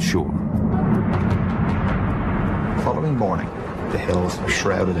north shore. Following morning, the hills are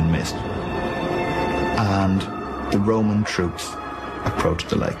shrouded in mist, and the Roman troops approach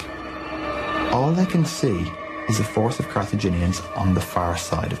the lake. All they can see is a force of Carthaginians on the far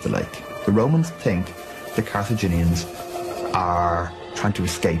side of the lake. The Romans think the Carthaginians are trying to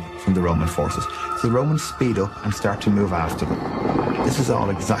escape from the Roman forces. So the Romans speed up and start to move after them. This is all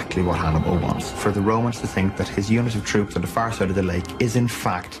exactly what Hannibal wants, for the Romans to think that his unit of troops on the far side of the lake is in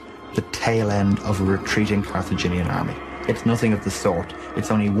fact the tail end of a retreating Carthaginian army. It's nothing of the sort.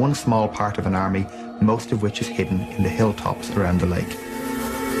 It's only one small part of an army, most of which is hidden in the hilltops around the lake.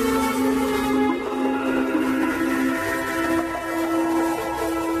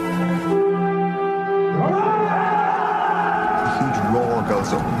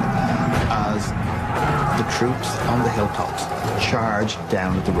 As the troops on the hilltops charge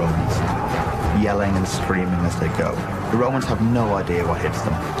down at the Romans, yelling and screaming as they go. The Romans have no idea what hits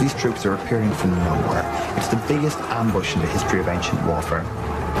them. These troops are appearing from nowhere. It's the biggest ambush in the history of ancient warfare.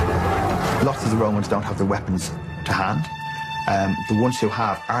 Lots of the Romans don't have the weapons to hand. The ones who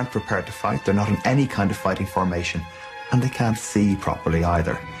have aren't prepared to fight. They're not in any kind of fighting formation, and they can't see properly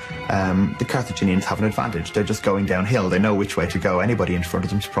either. The Carthaginians have an advantage. They're just going downhill. They know which way to go. Anybody in front of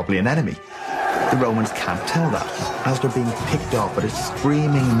them is probably an enemy. The Romans can't tell that. As they're being picked off by a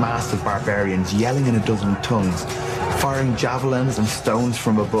screaming mass of barbarians, yelling in a dozen tongues, firing javelins and stones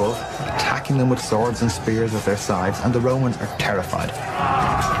from above, attacking them with swords and spears at their sides, and the Romans are terrified.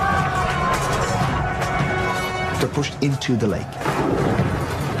 They're pushed into the lake.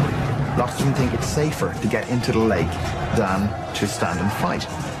 Lots of them think it's safer to get into the lake than to stand and fight.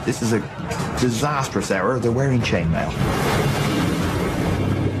 This is a disastrous error. They're wearing chainmail.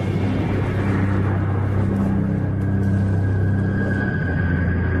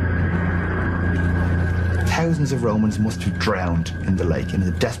 Thousands of Romans must have drowned in the lake in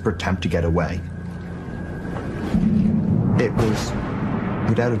a desperate attempt to get away. It was,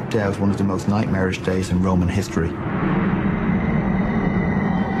 without a doubt, one of the most nightmarish days in Roman history.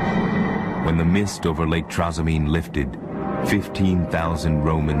 When the mist over Lake Trasimene lifted, 15,000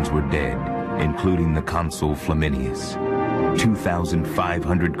 Romans were dead, including the consul Flaminius.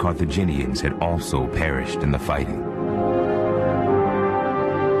 2,500 Carthaginians had also perished in the fighting.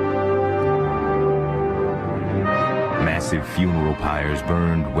 Massive funeral pyres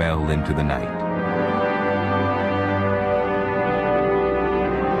burned well into the night.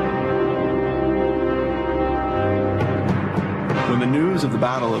 When the news of the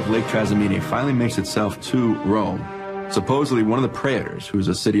Battle of Lake Trasimene finally makes itself to Rome, supposedly one of the praetors, who's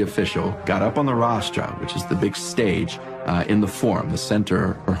a city official, got up on the rostra, which is the big stage in the forum, the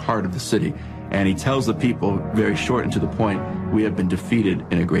center or heart of the city, and he tells the people, very short and to the point, we have been defeated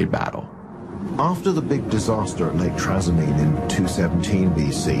in a great battle. After the big disaster at Lake Trasimene in 217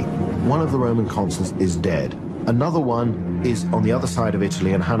 BC, one of the Roman consuls is dead. Another one is on the other side of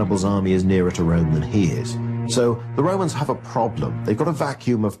Italy, and Hannibal's army is nearer to Rome than he is. So the Romans have a problem. They've got a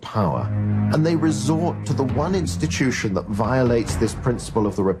vacuum of power, and they resort to the one institution that violates this principle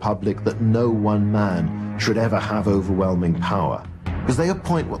of the Republic, that no one man should ever have overwhelming power, because they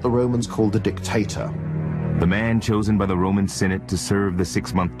appoint what the Romans call the dictator. The man chosen by the Roman Senate to serve the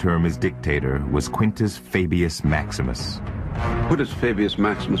 6-month term as dictator was Quintus Fabius Maximus. Quintus Fabius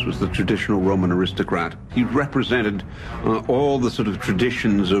Maximus was the traditional Roman aristocrat. He represented all the sort of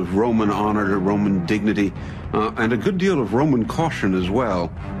traditions of Roman honor, Roman dignity, and a good deal of Roman caution as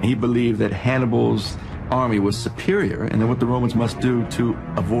well. He believed that Hannibal's army was superior, and that what the Romans must do to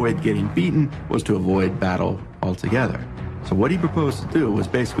avoid getting beaten was to avoid battle altogether. So what he proposed to do was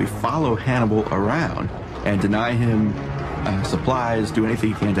basically follow Hannibal around and deny him supplies, do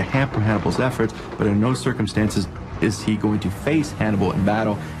anything he can to hamper Hannibal's efforts, but in no circumstances is he going to face Hannibal in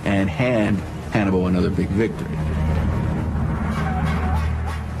battle and hand Hannibal another big victory.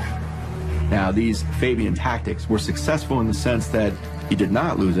 Now, these Fabian tactics were successful in the sense that he did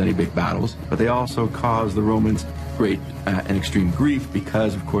not lose any big battles, but they also caused the Romans great and extreme grief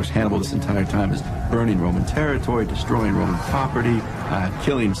because, of course, Hannibal this entire time is burning Roman territory, destroying Roman property,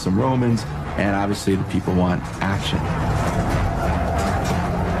 killing some Romans, and obviously the people want action.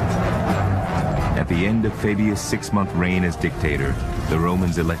 At the end of Fabius' 6-month reign as dictator, the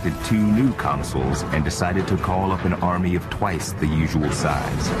Romans elected 2 new consuls and decided to call up an army of twice the usual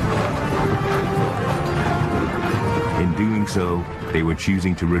size. In doing so, they were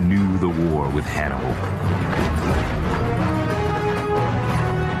choosing to renew the war with Hannibal.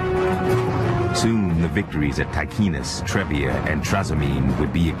 Soon, the victories at Ticinus, Trebia, and Trasimene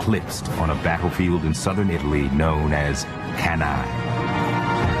would be eclipsed on a battlefield in southern Italy known as Cannae.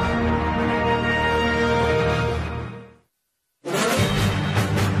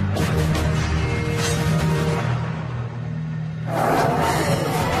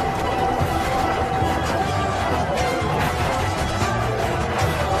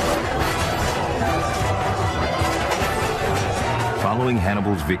 Following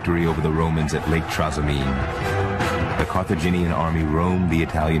Hannibal's victory over the Romans at Lake Trasimene, the Carthaginian army roamed the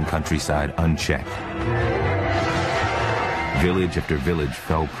Italian countryside unchecked. Village after village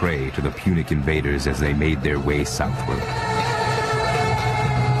fell prey to the Punic invaders as they made their way southward.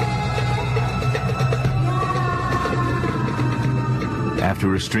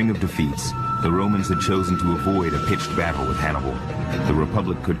 After a string of defeats, the Romans had chosen to avoid a pitched battle with Hannibal. The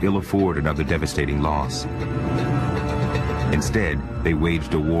Republic could ill afford another devastating loss. Instead, they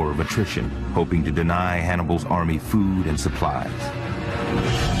waged a war of attrition, hoping to deny Hannibal's army food and supplies.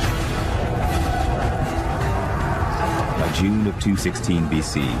 By June of 216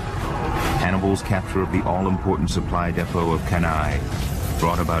 BC, Hannibal's capture of the all-important supply depot of Cannae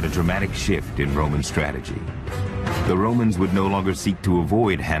brought about a dramatic shift in Roman strategy. The Romans would no longer seek to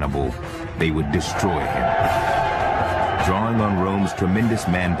avoid Hannibal, they would destroy him. Drawing on Rome's tremendous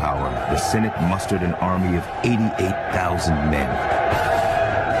manpower, the Senate mustered an army of 88,000 men.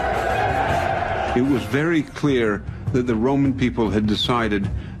 It was very clear that the Roman people had decided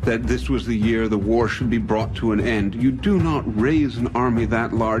that this was the year the war should be brought to an end. You do not raise an army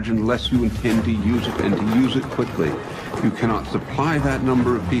that large unless you intend to use it, and to use it quickly. You cannot supply that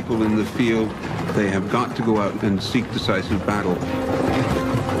number of people in the field. They have got to go out and seek decisive battle.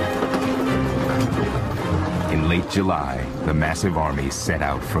 In late July, the massive army set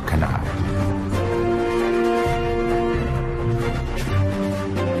out for Cannae.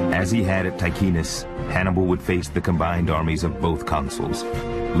 As he had at Ticinus, Hannibal would face the combined armies of both consuls,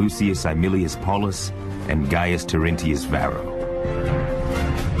 Lucius Aemilius Paulus and Gaius Terentius Varro.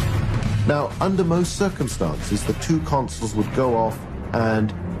 Now, under most circumstances, the 2 consuls would go off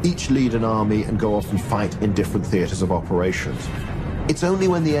and each lead an army and go off and fight in different theaters of operations. It's only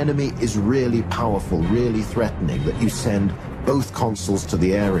when the enemy is really powerful, really threatening, that you send both consuls to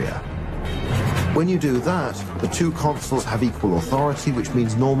the area. When you do that, the 2 consuls have equal authority, which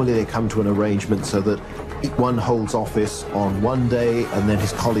means normally they come to an arrangement so that one holds office on one day and then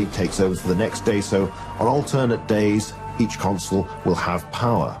his colleague takes over for the next day. So on alternate days, each consul will have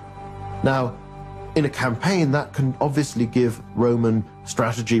power. Now, in a campaign, that can obviously give Roman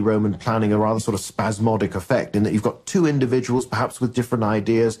strategy, Roman planning, a rather sort of spasmodic effect, in that you've got 2 individuals, perhaps with different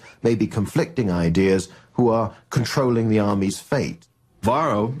ideas, maybe conflicting ideas, who are controlling the army's fate.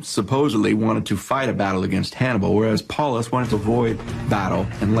 Varro supposedly wanted to fight a battle against Hannibal, whereas Paulus wanted to avoid battle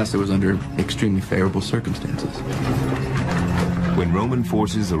unless it was under extremely favorable circumstances. When Roman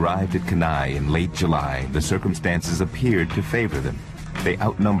forces arrived at Cannae in late July, the circumstances appeared to favor them. They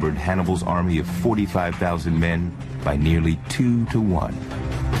outnumbered Hannibal's army of 45,000 men by nearly 2 to 1.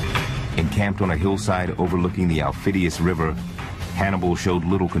 Encamped on a hillside overlooking the Alphidius River, Hannibal showed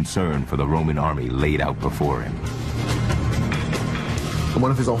little concern for the Roman army laid out before him. And one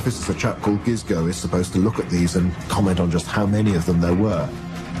of his officers, a chap called Gisgo, is supposed to look at these and comment on just how many of them there were.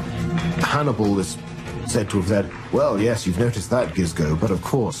 Hannibal is said to have said, "Well, yes, you've noticed that, Gisgo, but of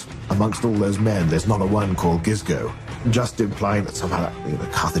course, amongst all those men, there's not a one called Gisgo," just implying that somehow the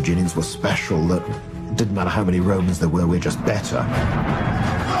Carthaginians were special, that didn't matter how many Romans there were, we're just better.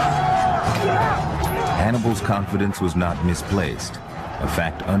 Hannibal's confidence was not misplaced, a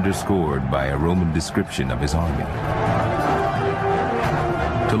fact underscored by a Roman description of his army.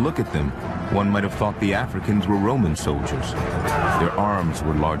 To look at them, one might have thought the Africans were Roman soldiers. Their arms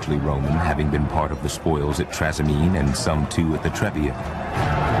were largely Roman, having been part of the spoils at Trasimene and some too at the Trebia.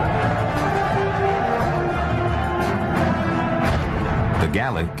 The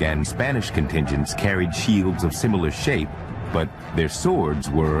Gallic and Spanish contingents carried shields of similar shape, but their swords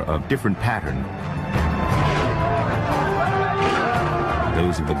were of different pattern.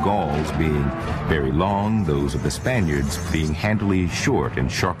 Those of the Gauls being very long, those of the Spaniards being handily short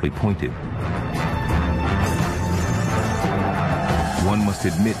and sharply pointed. One must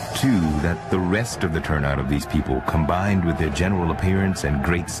admit, too, that the rest of the turnout of these people, combined with their general appearance and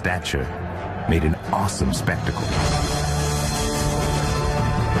great stature, made an awesome spectacle.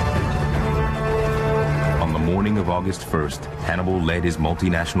 On the morning of August 1st, Hannibal led his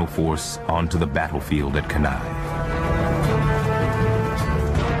multinational force onto the battlefield at Cannae.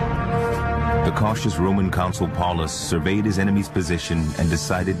 The cautious Roman consul Paulus surveyed his enemy's position and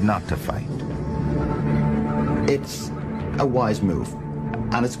decided not to fight. It's a wise move,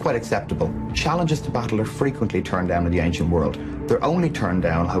 and it's quite acceptable. Challenges to battle are frequently turned down in the ancient world. They're only turned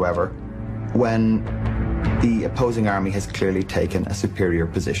down, however, when the opposing army has clearly taken a superior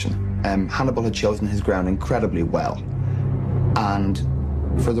position. Hannibal had chosen his ground incredibly well, and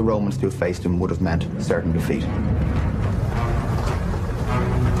for the Romans to have faced him would have meant certain defeat.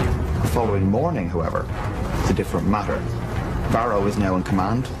 The following morning, however, it's a different matter. Varro is now in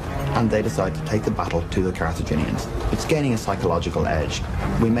command, and they decide to take the battle to the Carthaginians. It's gaining a psychological edge.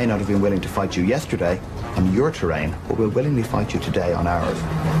 We may not have been willing to fight you yesterday on your terrain, but we'll willingly fight you today on ours.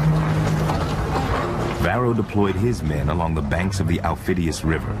 Varro deployed his men along the banks of the Aufidius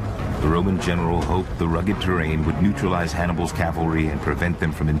River. The Roman general hoped the rugged terrain would neutralize Hannibal's cavalry and prevent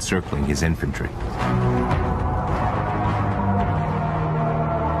them from encircling his infantry.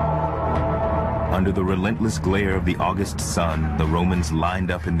 Under the relentless glare of the August sun, the Romans lined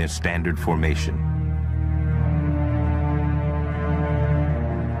up in their standard formation.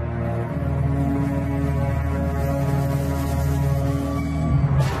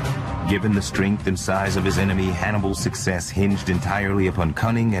 Given the strength and size of his enemy, Hannibal's success hinged entirely upon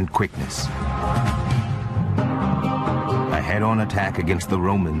cunning and quickness. A head-on attack against the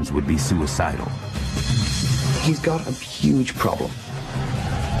Romans would be suicidal. He's got a huge problem.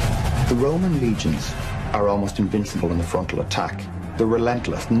 The Roman legions are almost invincible in the frontal attack. They're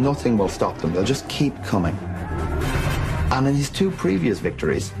relentless. Nothing will stop them. They'll just keep coming. And in his two previous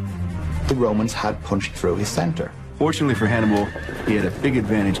victories, the Romans had punched through his center. Fortunately for Hannibal, he had a big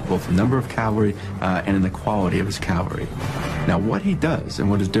advantage both in the number of cavalry and in the quality of his cavalry. Now, what he does and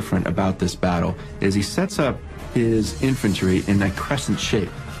what is different about this battle is he sets up his infantry in a crescent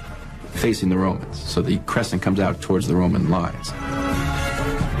shape, facing the Romans. So the crescent comes out towards the Roman lines.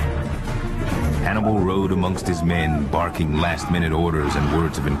 Hannibal rode amongst his men, barking last-minute orders and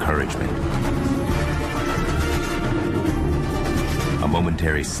words of encouragement. A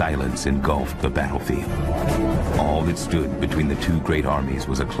momentary silence engulfed the battlefield. All that stood between the two great armies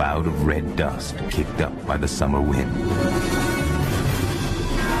was a cloud of red dust kicked up by the summer wind.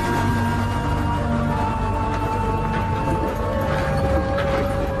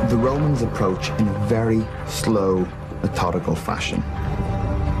 The Romans approach in a very slow, methodical fashion.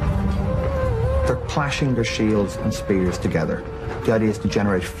 They're clashing their shields and spears together. The idea is to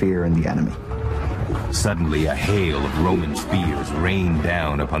generate fear in the enemy. Suddenly, a hail of Roman spears rained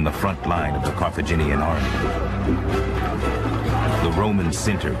down upon the front line of the Carthaginian army. The Roman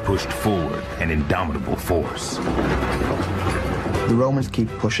center pushed forward, an indomitable force. The Romans keep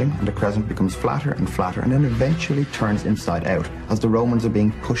pushing, and the crescent becomes flatter and flatter, and then eventually turns inside out as the Romans are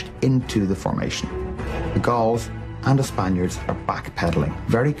being pushed into the formation. The Gauls and the Spaniards are backpedaling,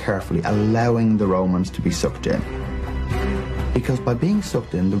 very carefully allowing the Romans to be sucked in. Because by being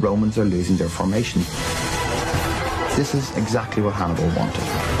sucked in, the Romans are losing their formation. This is exactly what Hannibal wanted.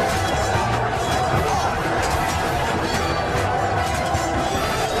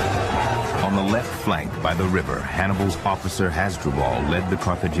 On the left flank by the river, Hannibal's officer Hasdrubal led the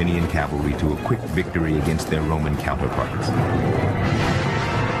Carthaginian cavalry to a quick victory against their Roman counterparts.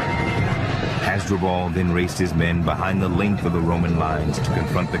 Hasdrubal then raced his men behind the length of the Roman lines to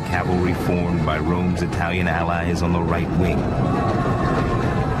confront the cavalry formed by Rome's Italian allies on the right wing.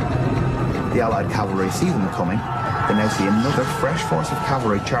 The Allied cavalry see them coming. They now see another fresh force of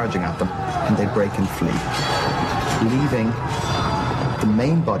cavalry charging at them, and they break and flee, leaving the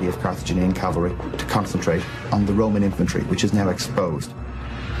main body of Carthaginian cavalry to concentrate on the Roman infantry, which is now exposed.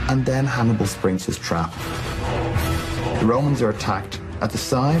 And then Hannibal springs his trap. The Romans are attacked at the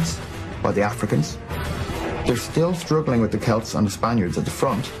sides by the Africans. They're still struggling with the Celts and the Spaniards at the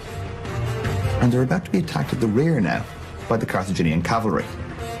front. And they're about to be attacked at the rear now by the Carthaginian cavalry.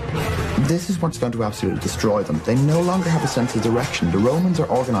 This is what's going to absolutely destroy them. They no longer have a sense of direction. The Romans are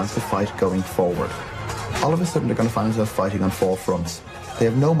organized to fight going forward. All of a sudden, they're going to find themselves fighting on four fronts. They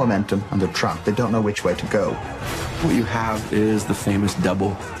have no momentum and they're trapped. They don't know which way to go. What you have is the famous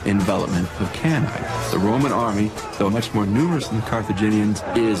double envelopment of Cannae. The Roman army, though much more numerous than the Carthaginians,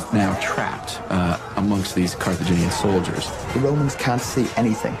 is now trapped amongst these Carthaginian soldiers. The Romans can't see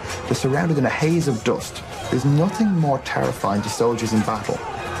anything. They're surrounded in a haze of dust. There's nothing more terrifying to soldiers in battle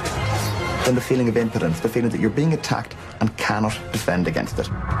than the feeling of impotence, the feeling that you're being attacked and cannot defend against it.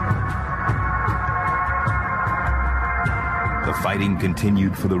 The fighting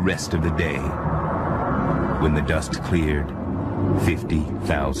continued for the rest of the day. When the dust cleared,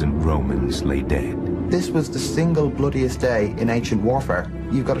 50,000 Romans lay dead. This was the single bloodiest day in ancient warfare.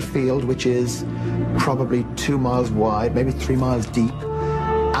 You've got a field which is probably 2 miles wide, maybe 3 miles deep,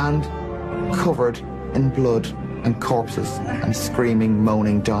 and covered in blood and corpses and screaming,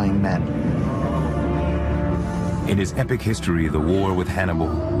 moaning, dying men. In his epic history, The War with Hannibal,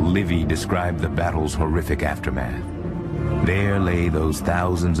 Livy described the battle's horrific aftermath. There lay those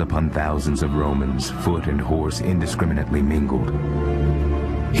thousands upon thousands of Romans, foot and horse indiscriminately mingled.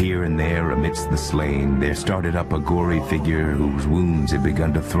 Here and there amidst the slain, there started up a gory figure whose wounds had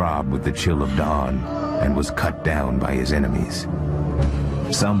begun to throb with the chill of dawn and was cut down by his enemies.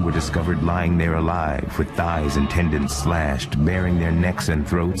 Some were discovered lying there alive, with thighs and tendons slashed, baring their necks and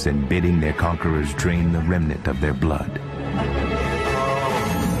throats and bidding their conquerors drain the remnant of their blood.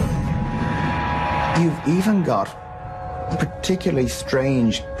 You've even got particularly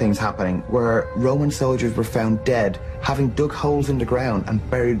strange things happening where Roman soldiers were found dead, having dug holes in the ground and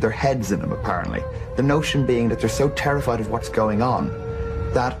buried their heads in them, apparently. The notion being that they're so terrified of what's going on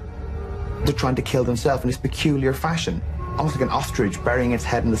that they're trying to kill themselves in this peculiar fashion, almost like an ostrich burying its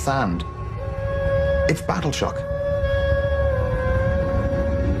head in the sand. It's battle shock.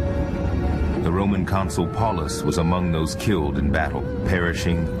 The Roman consul Paulus was among those killed in battle,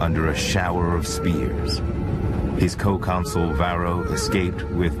 perishing under a shower of spears. His co-consul Varro escaped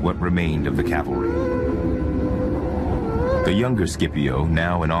with what remained of the cavalry. The younger Scipio,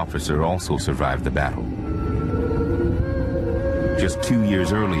 now an officer, also survived the battle. Just 2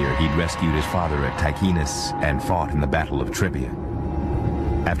 years earlier, he'd rescued his father at Ticinus and fought in the Battle of Trebia.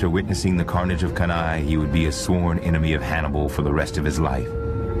 After witnessing the carnage of Cannae, he would be a sworn enemy of Hannibal for the rest of his life.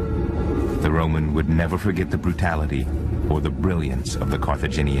 The Roman would never forget the brutality or the brilliance of the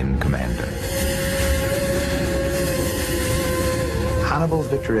Carthaginian commander. Hannibal's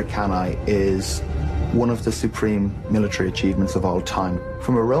victory at Cannae is one of the supreme military achievements of all time.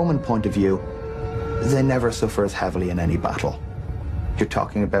 From a Roman point of view, they never suffer as heavily in any battle. You're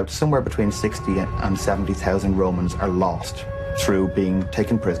talking about somewhere between 60 and 70,000 Romans are lost through being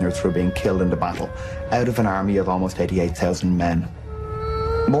taken prisoner, through being killed in the battle, out of an army of almost 88,000 men.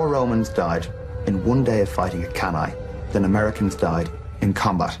 More Romans died in one day of fighting at Cannae than Americans died in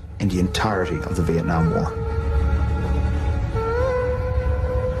combat in the entirety of the Vietnam War.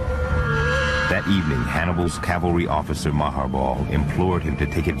 That evening, Hannibal's cavalry officer Maharbal implored him to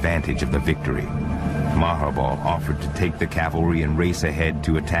take advantage of the victory. Maharbal offered to take the cavalry and race ahead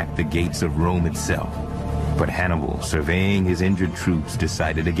to attack the gates of Rome itself. But Hannibal, surveying his injured troops,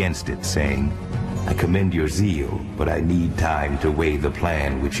 decided against it, saying, "I commend your zeal, but I need time to weigh the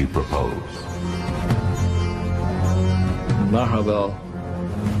plan which you propose." Maharbal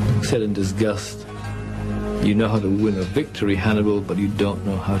said in disgust, "You know how to win a victory, Hannibal, but you don't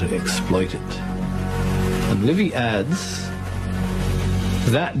know how to exploit it." And Livy adds,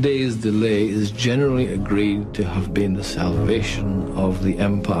 that day's delay is generally agreed to have been the salvation of the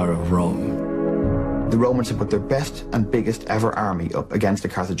Empire of Rome. The Romans had put their best and biggest ever army up against the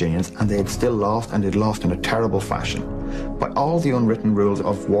Carthaginians, and they had still lost, and they'd lost in a terrible fashion. By all the unwritten rules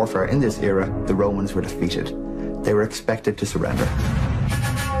of warfare in this era, the Romans were defeated. They were expected to surrender.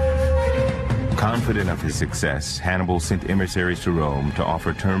 Confident of his success, Hannibal sent emissaries to Rome to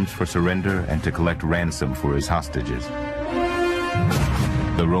offer terms for surrender and to collect ransom for his hostages.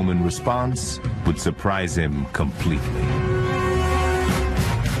 The Roman response would surprise him completely.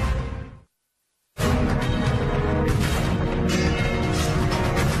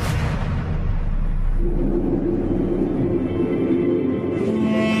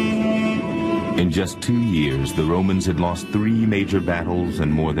 In just 2 years, the Romans had lost 3 major battles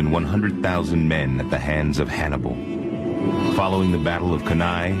and more than 100,000 men at the hands of Hannibal. Following the Battle of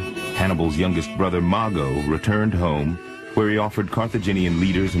Cannae, Hannibal's youngest brother Mago returned home where he offered Carthaginian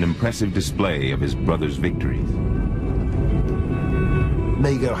leaders an impressive display of his brother's victories.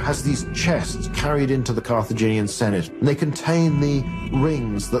 Mago has these chests carried into the Carthaginian Senate, and they contain the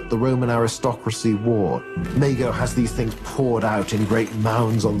rings that the Roman aristocracy wore. Mago has these things poured out in great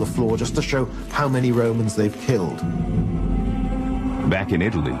mounds on the floor just to show how many Romans they've killed. Back in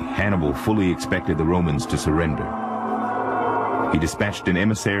Italy, Hannibal fully expected the Romans to surrender. He dispatched an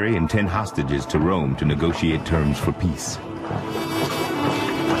emissary and 10 hostages to Rome to negotiate terms for peace.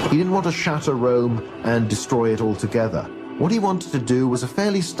 He didn't want to shatter Rome and destroy it altogether. What he wanted to do was a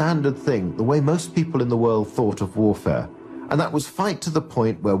fairly standard thing, the way most people in the world thought of warfare. And that was fight to the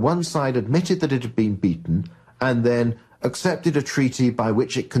point where one side admitted that it had been beaten and then accepted a treaty by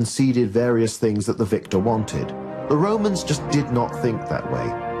which it conceded various things that the victor wanted. The Romans just did not think that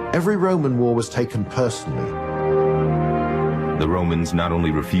way. Every Roman war was taken personally. The Romans not only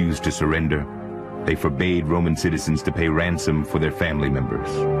refused to surrender, they forbade Roman citizens to pay ransom for their family members.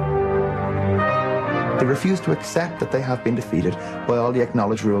 They refuse to accept that they have been defeated by all the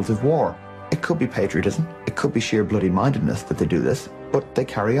acknowledged rules of war. It could be patriotism, it could be sheer bloody-mindedness that they do this, but they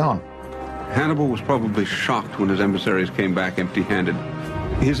carry on. Hannibal was probably shocked when his emissaries came back empty-handed.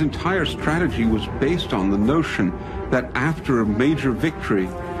 His entire strategy was based on the notion that after a major victory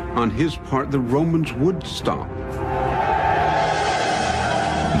on his part, the Romans would stop.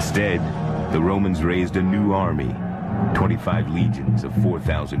 Instead, the Romans raised a new army, 25 legions of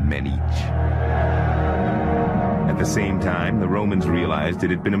 4,000 men each. At the same time, the Romans realized it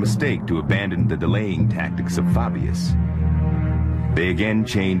had been a mistake to abandon the delaying tactics of Fabius. They again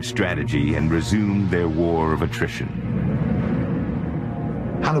changed strategy and resumed their war of attrition.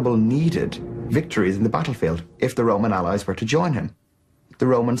 Hannibal needed victories in the battlefield if the Roman allies were to join him. The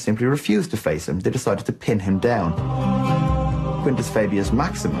Romans simply refused to face him. They decided to pin him down. Quintus Fabius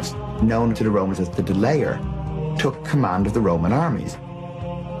Maximus, known to the Romans as the Delayer, took command of the Roman armies.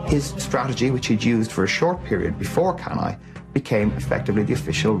 His strategy, which he'd used for a short period before Cannae, became effectively the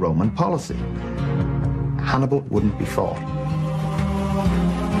official Roman policy. Hannibal wouldn't be fought.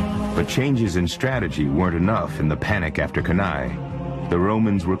 But changes in strategy weren't enough in the panic after Cannae. The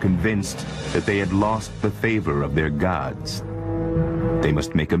Romans were convinced that they had lost the favor of their gods. They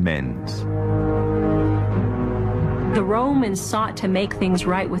must make amends. The Romans sought to make things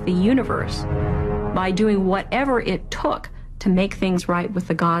right with the universe by doing whatever it took to make things right with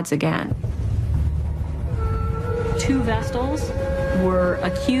the gods again. 2 Vestals were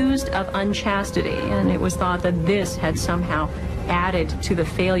accused of unchastity, and it was thought that this had somehow added to the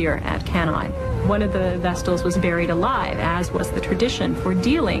failure at Cannae. One of the Vestals was buried alive, as was the tradition for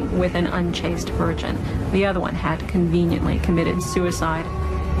dealing with an unchaste virgin. The other one had conveniently committed suicide.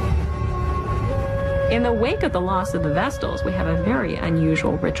 In the wake of the loss of the Vestals, we have a very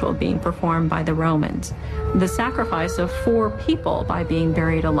unusual ritual being performed by the Romans. The sacrifice of 4 people by being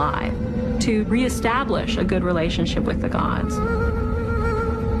buried alive to reestablish a good relationship with the gods.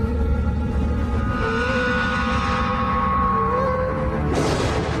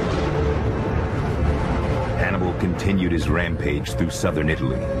 Hannibal continued his rampage through southern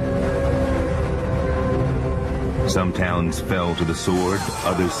Italy. Some towns fell to the sword,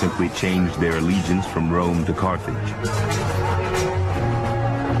 others simply changed their allegiance from Rome to Carthage.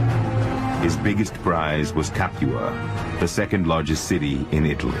 His biggest prize was Capua, the second largest city in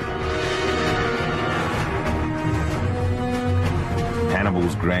Italy.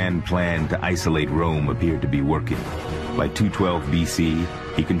 Hannibal's grand plan to isolate Rome appeared to be working. By 212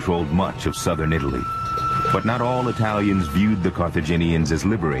 BC, he controlled much of southern Italy. But not all Italians viewed the Carthaginians as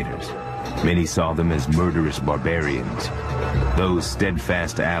liberators. Many saw them as murderous barbarians. Those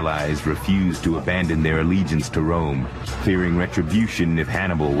steadfast allies refused to abandon their allegiance to Rome, fearing retribution if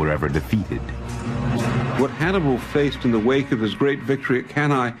Hannibal were ever defeated. What Hannibal faced in the wake of his great victory at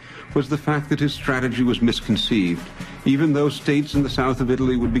Cannae was the fact that his strategy was misconceived. Even though states in the south of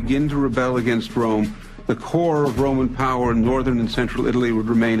Italy would begin to rebel against Rome, the core of Roman power in northern and central Italy would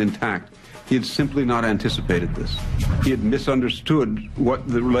remain intact. He had simply not anticipated this. He had misunderstood what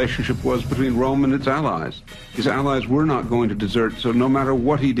the relationship was between Rome and its allies. His allies were not going to desert, so no matter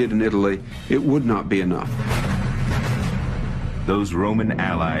what he did in Italy, it would not be enough. Those Roman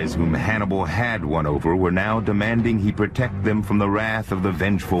allies whom Hannibal had won over were now demanding he protect them from the wrath of the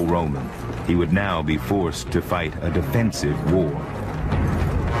vengeful Roman. He would now be forced to fight a defensive war.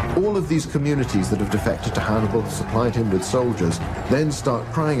 All of these communities that have defected to Hannibal, supplied him with soldiers, then start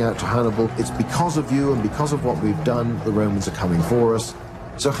crying out to Hannibal, it's because of you and because of what we've done, the Romans are coming for us.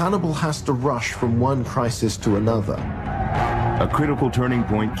 So Hannibal has to rush from one crisis to another. A critical turning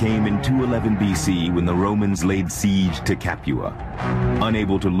point came in 211 BC when the Romans laid siege to Capua.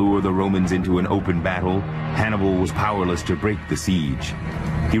 Unable to lure the Romans into an open battle, Hannibal was powerless to break the siege.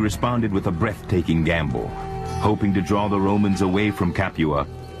 He responded with a breathtaking gamble. Hoping to draw the Romans away from Capua,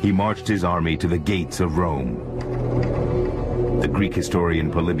 he marched his army to the gates of Rome. The Greek historian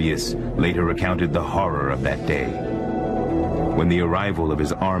Polybius later recounted the horror of that day. When the arrival of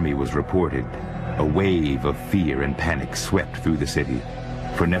his army was reported, a wave of fear and panic swept through the city,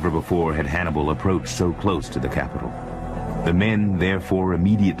 for never before had Hannibal approached so close to the capital. The men therefore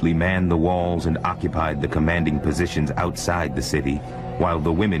immediately manned the walls and occupied the commanding positions outside the city, while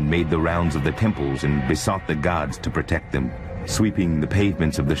the women made the rounds of the temples and besought the gods to protect them, sweeping the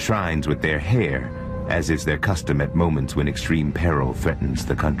pavements of the shrines with their hair, as is their custom at moments when extreme peril threatens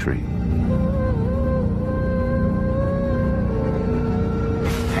the country.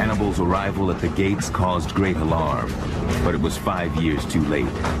 Hannibal's arrival at the gates caused great alarm, but it was 5 years too late.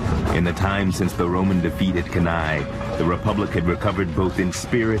 In the time since the Roman defeat at Cannae, the Republic had recovered both in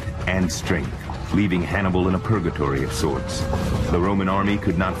spirit and strength, leaving Hannibal in a purgatory of sorts. The Roman army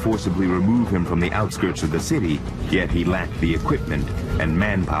could not forcibly remove him from the outskirts of the city, yet he lacked the equipment and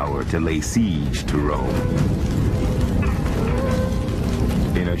manpower to lay siege to Rome.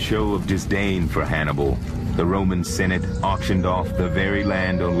 In a show of disdain for Hannibal, the Roman Senate auctioned off the very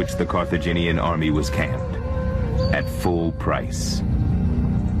land on which the Carthaginian army was camped, at full price.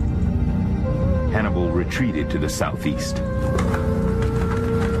 Hannibal retreated to the southeast.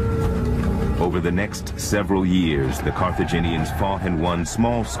 Over the next several years, the Carthaginians fought and won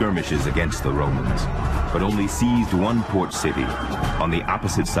small skirmishes against the Romans, but only seized one port city on the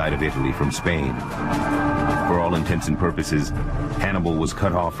opposite side of Italy from Spain. For all intents and purposes, Hannibal was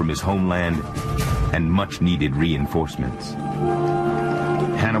cut off from his homeland and much-needed reinforcements.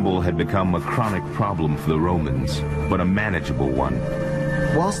 Hannibal had become a chronic problem for the Romans, but a manageable one.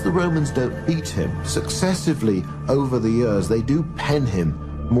 Whilst the Romans don't beat him, successively over the years they do pen him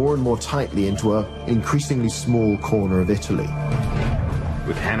more and more tightly into an increasingly small corner of Italy.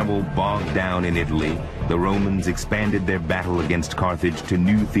 With Hannibal bogged down in Italy, the Romans expanded their battle against Carthage to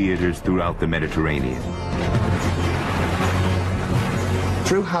new theaters throughout the Mediterranean.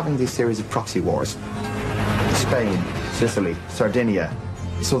 Through having these series of proxy wars, Spain, Sicily, Sardinia,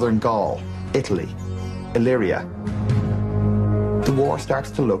 southern Gaul, Italy, Illyria, the war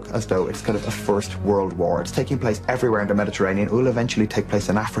starts to look as though it's kind of a first world war. It's taking place everywhere in the Mediterranean. It will eventually take place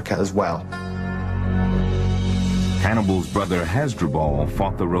in Africa as well. Hannibal's brother Hasdrubal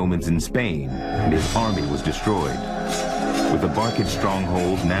fought the Romans in Spain, and his army was destroyed. With the Barcid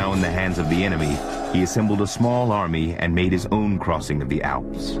stronghold now in the hands of the enemy, he assembled a small army and made his own crossing of the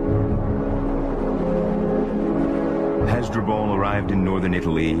Alps. Hasdrubal arrived in northern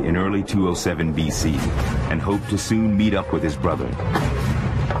Italy in early 207 BC and hoped to soon meet up with his brother.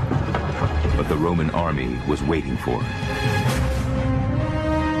 But the Roman army was waiting for him.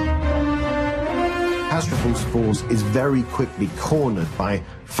 Hasdrubal's force is very quickly cornered by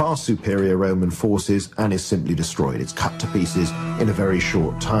far superior Roman forces and is simply destroyed. It's cut to pieces in a very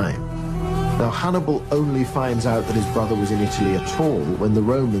short time. Now, Hannibal only finds out that his brother was in Italy at all when the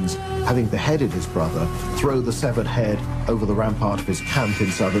Romans, having beheaded his brother, throw the severed head over the rampart of his camp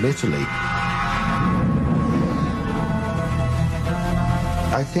in southern Italy.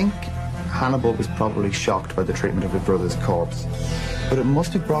 I think Hannibal was probably shocked by the treatment of his brother's corpse, but it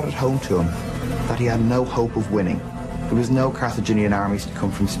must have brought it home to him that he had no hope of winning. There was no Carthaginian armies to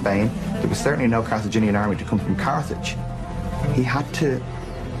come from Spain. There was certainly no Carthaginian army to come from Carthage. He had to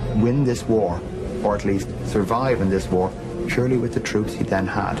win this war, or at least survive in this war, purely with the troops he then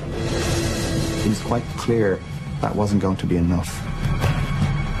had. It was quite clear that wasn't going to be enough.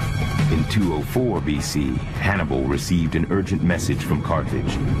 In 204 BC, Hannibal received an urgent message from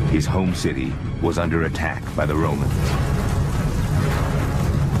Carthage. His home city was under attack by the Romans.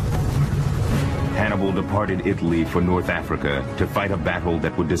 Hannibal departed Italy for North Africa to fight a battle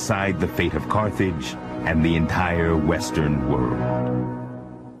that would decide the fate of Carthage and the entire Western world.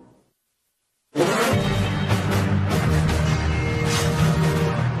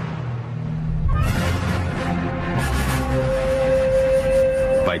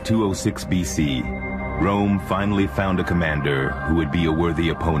 By 206 BC, Rome finally found a commander who would be a worthy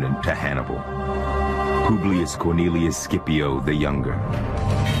opponent to Hannibal, Publius Cornelius Scipio the Younger.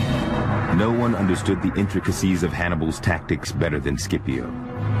 No one understood the intricacies of Hannibal's tactics better than Scipio.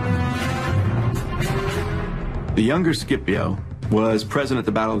 The younger Scipio was present at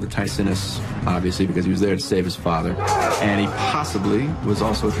the Battle of the Ticinus, obviously, because he was there to save his father. And he possibly was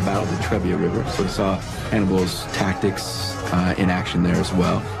also at the Battle of the Trebia River, so he saw Hannibal's tactics in action there as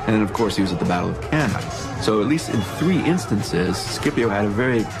well. And then, of course, he was at the Battle of Cannae. So at least in 3 instances, Scipio had a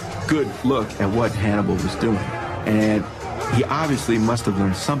very good look at what Hannibal was doing. And he obviously must have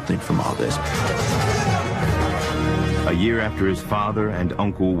learned something from all this. A year after his father and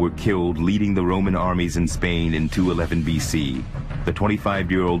uncle were killed leading the Roman armies in Spain in 211 BC, the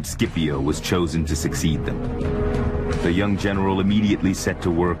 25-year-old Scipio was chosen to succeed them. The young general immediately set to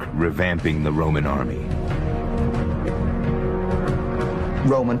work revamping the Roman army.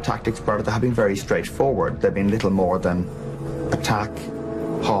 Roman tactics prior to that have been very straightforward. They've been little more than attack,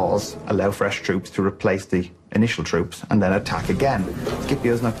 pause, allow fresh troops to replace the initial troops, and then attack again.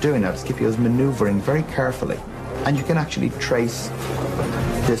 Scipio's not doing that. Scipio's maneuvering very carefully. And you can actually trace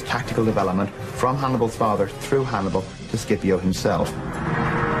this tactical development from Hannibal's father through Hannibal to Scipio himself.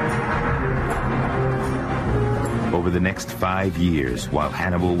 Over the next 5 years, while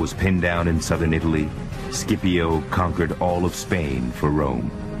Hannibal was pinned down in southern Italy, Scipio conquered all of Spain for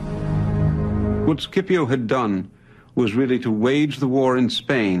Rome. What Scipio had done was really to wage the war in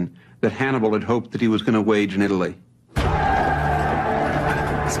Spain that Hannibal had hoped that he was going to wage in Italy.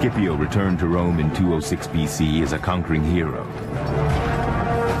 Scipio returned to Rome in 206 BC as a conquering hero.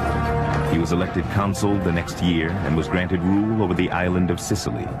 He was elected consul the next year and was granted rule over the island of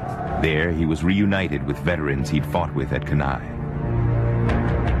Sicily. There, he was reunited with veterans he'd fought with at Cannae.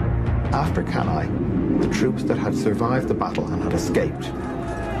 After Cannae, the troops that had survived the battle and had escaped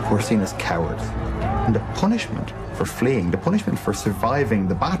were seen as cowards. And the punishment for fleeing, the punishment for surviving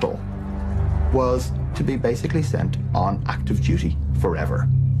the battle, was to be basically sent on active duty forever.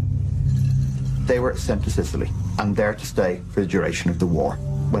 They were sent to Sicily and there to stay for the duration of the war.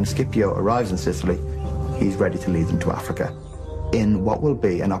 When Scipio arrives in Sicily, he's ready to lead them to Africa in what will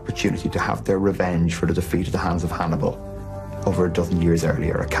be an opportunity to have their revenge for the defeat at the hands of Hannibal over a dozen years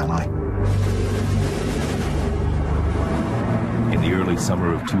earlier at Cannae. In the early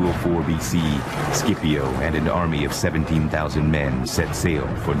summer of 204 BC, Scipio and an army of 17,000 men set sail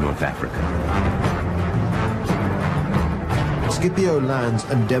for North Africa. Scipio lands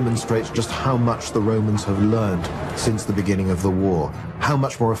and demonstrates just how much the Romans have learned since the beginning of the war, how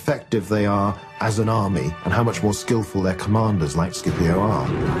much more effective they are as an army, and how much more skillful their commanders like Scipio are.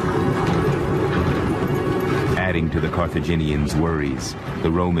 Adding to the Carthaginians' worries,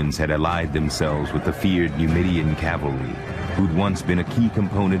 the Romans had allied themselves with the feared Numidian cavalry, who'd once been a key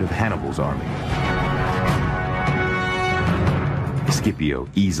component of Hannibal's army. Scipio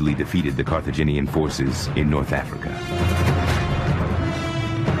easily defeated the Carthaginian forces in North Africa.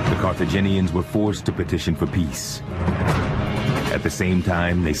 The Carthaginians were forced to petition for peace. At the same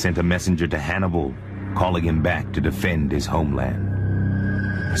time, they sent a messenger to Hannibal, calling him back to defend his homeland.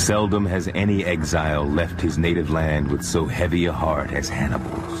 Seldom has any exile left his native land with so heavy a heart as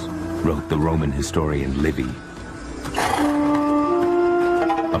Hannibal's, wrote the Roman historian Livy.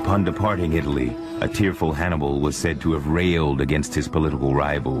 Upon departing Italy, a tearful Hannibal was said to have railed against his political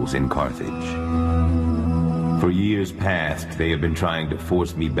rivals in Carthage. For years past, they have been trying to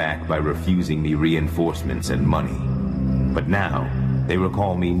force me back by refusing me reinforcements and money. But now, they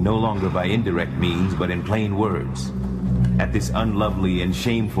recall me no longer by indirect means, but in plain words. At this unlovely and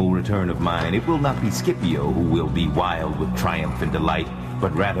shameful return of mine, it will not be Scipio who will be wild with triumph and delight,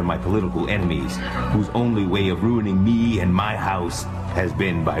 but rather my political enemies, whose only way of ruining me and my house has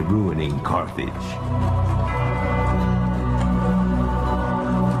been by ruining Carthage.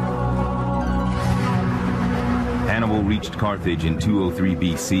 Hannibal reached Carthage in 203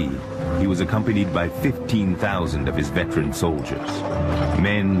 BC. He was accompanied by 15,000 of his veteran soldiers.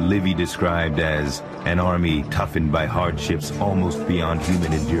 Men Livy described as an army toughened by hardships almost beyond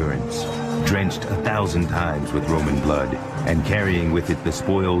human endurance, drenched 1,000 times with Roman blood, and carrying with it the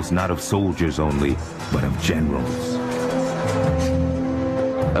spoils not of soldiers only, but of generals.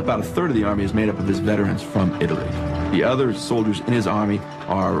 About a third of the army is made up of his veterans from Italy. The other soldiers in his army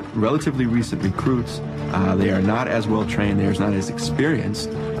are relatively recent recruits. They are not as well trained, they are not as experienced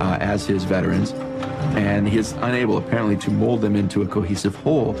as his veterans, and he is unable apparently to mold them into a cohesive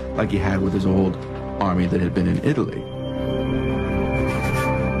whole like he had with his old army that had been in Italy.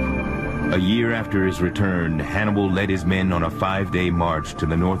 A year after his return, Hannibal led his men on a 5-day march to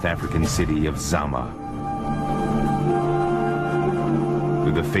the North African city of Zama.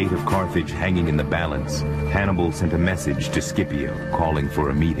 With the fate of Carthage hanging in the balance, Hannibal sent a message to Scipio calling for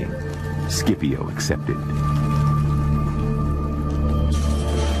a meeting. Scipio accepted.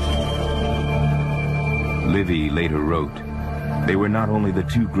 Livy later wrote, "They were not only the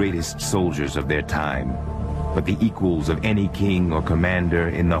two greatest soldiers of their time, but the equals of any king or commander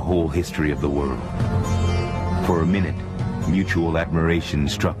in the whole history of the world. For a minute, mutual admiration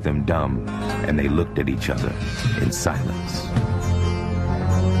struck them dumb, and they looked at each other in silence.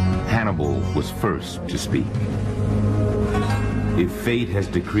 Hannibal was first to speak. If fate has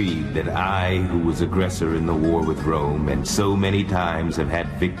decreed that I, who was aggressor in the war with Rome, and so many times have had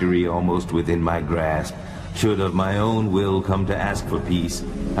victory almost within my grasp, should of my own will come to ask for peace,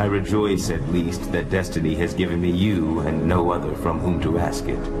 I rejoice at least that destiny has given me you and no other from whom to ask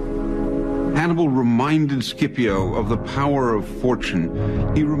it. Hannibal reminded Scipio of the power of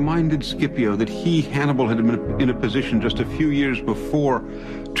fortune. He reminded Scipio that he, Hannibal, had been in a position just a few years before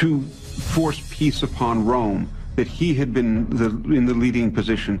to force peace upon Rome, that he had been in the leading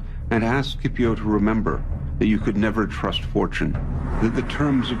position, and asked Scipio to remember that you could never trust fortune, that the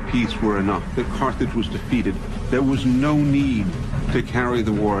terms of peace were enough, that Carthage was defeated. There was no need to carry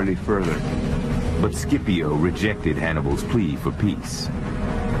the war any further. But Scipio rejected Hannibal's plea for peace.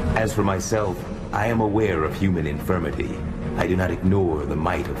 As for myself, I am aware of human infirmity. I do not ignore the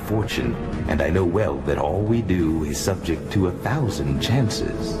might of fortune, and I know well that all we do is subject to 1,000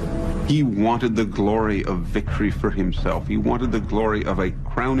 chances. He wanted the glory of victory for himself. He wanted the glory of a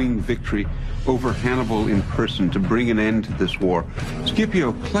crowning victory over Hannibal in person to bring an end to this war.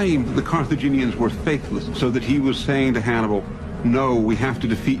 Scipio claimed that the Carthaginians were faithless, so that he was saying to Hannibal, no, we have to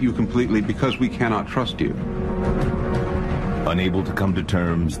defeat you completely because we cannot trust you. Unable to come to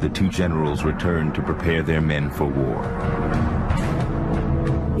terms, the two generals returned to prepare their men for war.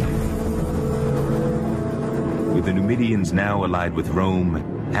 With the Numidians now allied with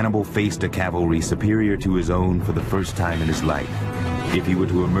Rome, Hannibal faced a cavalry superior to his own for the first time in his life. If he were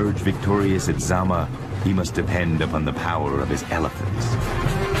to emerge victorious at Zama, he must depend upon the power of his elephants.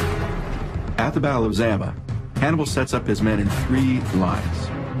 At the Battle of Zama, Hannibal sets up his men in 3 lines,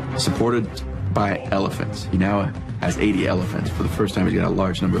 supported by elephants. He now has 80 elephants. For the first time, he's got a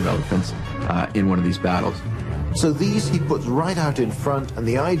large number of elephants in one of these battles. So these he puts right out in front, and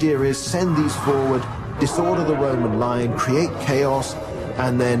the idea is send these forward, disorder the Roman line, create chaos,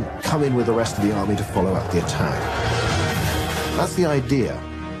 and then come in with the rest of the army to follow up the attack. That's the idea.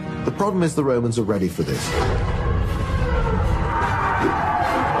 The problem is the Romans are ready for this.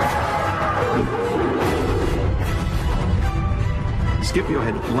 Scipio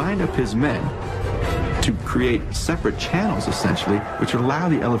had lined up his men to create separate channels, essentially, which would allow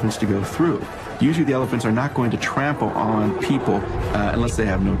the elephants to go through. Usually the elephants are not going to trample on people unless they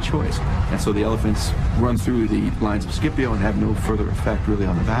have no choice. And so the elephants run through the lines of Scipio and have no further effect really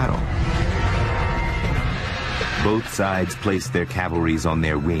on the battle. Both sides placed their cavalries on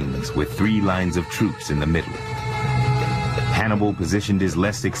their wings, with 3 lines of troops in the middle. Hannibal positioned his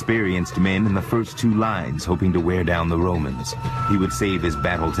less experienced men in the first 2 lines, hoping to wear down the Romans. He would save his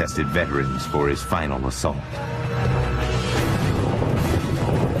battle-tested veterans for his final assault.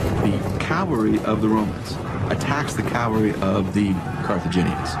 The cavalry of the Romans attacks the cavalry of the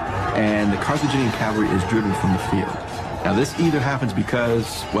Carthaginians, and the Carthaginian cavalry is driven from the field. Now this either happens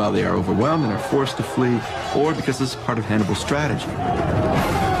because, well, they are overwhelmed and are forced to flee, or because this is part of Hannibal's strategy.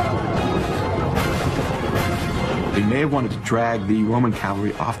 They may have wanted to drag the Roman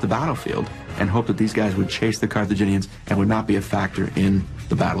cavalry off the battlefield and hope that these guys would chase the Carthaginians and would not be a factor in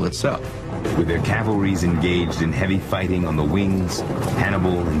the battle itself. With their cavalries engaged in heavy fighting on the wings,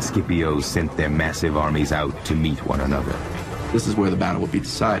 Hannibal and Scipio sent their massive armies out to meet one another. This is where the battle will be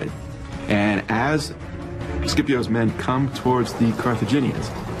decided. And as Scipio's men come towards the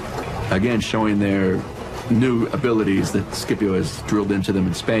Carthaginians, again showing their new abilities that Scipio has drilled into them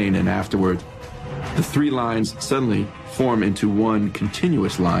in Spain, and afterward, the 3 lines suddenly form into one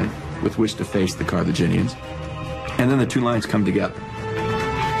continuous line with which to face the Carthaginians, and then the 2 lines come together.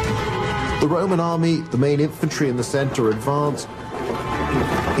 The Roman army, the main infantry in the center, advance,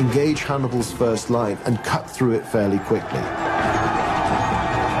 engage Hannibal's first line, and cut through it fairly quickly.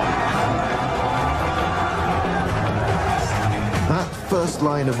 That first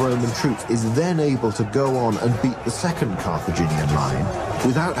line of Roman troops is then able to go on and beat the second Carthaginian line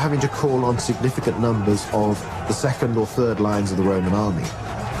without having to call on significant numbers of the second or third lines of the Roman army.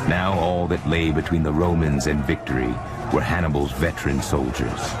 Now all that lay between the Romans and victory were Hannibal's veteran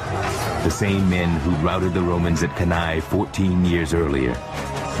soldiers. The same men who routed the Romans at Cannae 14 years earlier.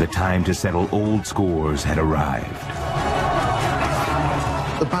 The time to settle old scores had arrived.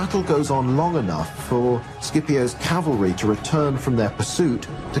 The battle goes on long enough for Scipio's cavalry to return from their pursuit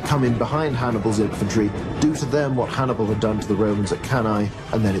to come in behind Hannibal's infantry, do to them what Hannibal had done to the Romans at Cannae,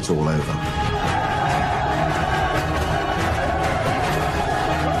 and then it's all over.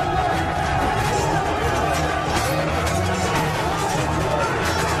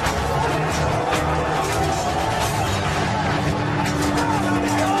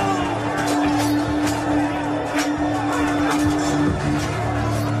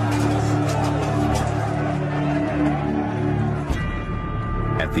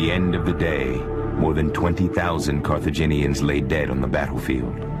 end of the day, more than 20,000 Carthaginians lay dead on the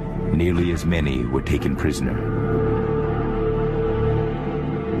battlefield. Nearly as many were taken prisoner.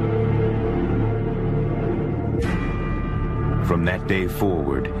 From that day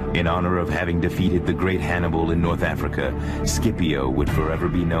forward, in honor of having defeated the great Hannibal in North Africa, Scipio would forever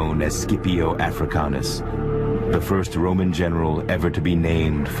be known as Scipio Africanus, the first Roman general ever to be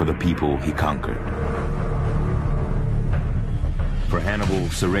named for the people he conquered. For Hannibal,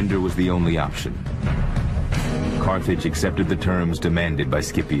 surrender was the only option. Carthage accepted the terms demanded by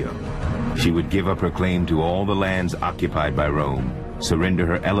Scipio. She would give up her claim to all the lands occupied by Rome, surrender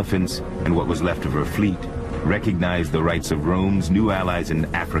her elephants and what was left of her fleet, recognize the rights of Rome's new allies in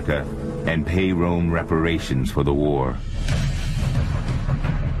Africa, and pay Rome reparations for the war.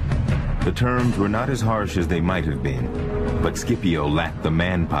 The terms were not as harsh as they might have been, but Scipio lacked the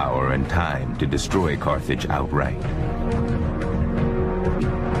manpower and time to destroy Carthage outright.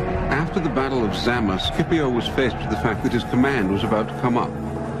 After the Battle of Zama, Scipio was faced with the fact that his command was about to come up.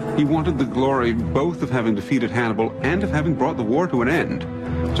 He wanted the glory both of having defeated Hannibal and of having brought the war to an end.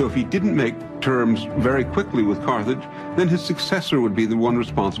 So if he didn't make terms very quickly with Carthage, then his successor would be the one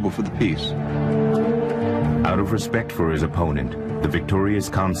responsible for the peace. Out of respect for his opponent, the victorious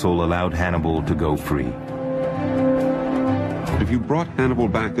consul allowed Hannibal to go free. If you brought Hannibal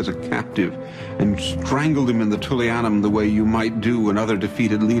back as a captive and strangled him in the Tullianum the way you might do another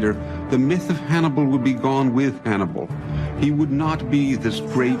defeated leader, the myth of Hannibal would be gone with Hannibal. He would not be this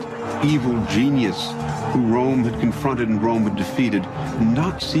great evil genius who Rome had confronted and Rome had defeated.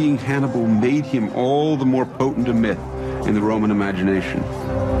 Not seeing Hannibal made him all the more potent a myth in the Roman imagination.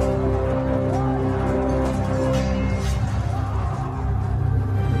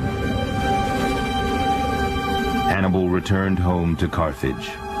 Hannibal returned home to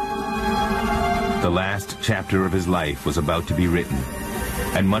Carthage. The last chapter of his life was about to be written,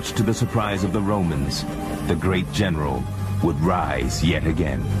 and much to the surprise of the Romans, the great general would rise yet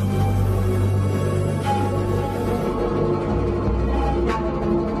again.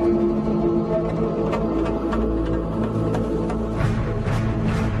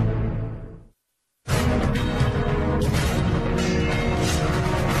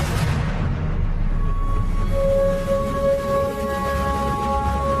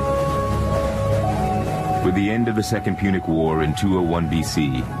 With the end of the Second Punic War in 201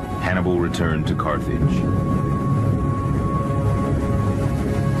 BC, Hannibal returned to Carthage.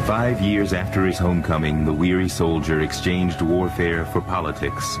 5 years after his homecoming, the weary soldier exchanged warfare for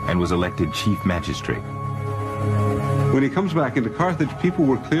politics and was elected chief magistrate. When he comes back into Carthage, people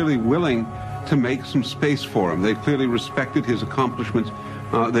were clearly willing to make some space for him. They clearly respected his accomplishments.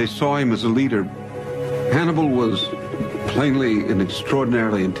 They saw him as a leader. Hannibal was plainly an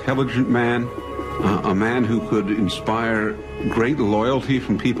extraordinarily intelligent man, a man who could inspire great loyalty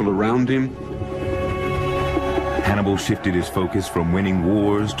from people around him. Hannibal shifted his focus from winning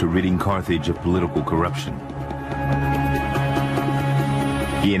wars to ridding Carthage of political corruption.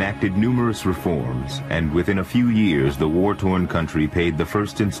 He enacted numerous reforms, and within a few years, the war-torn country paid the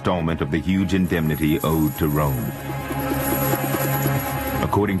first installment of the huge indemnity owed to Rome.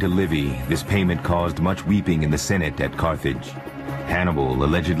 According to Livy, this payment caused much weeping in the Senate at Carthage. Hannibal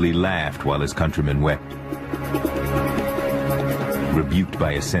allegedly laughed while his countrymen wept. Rebuked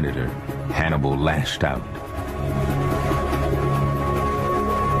by a senator, Hannibal lashed out.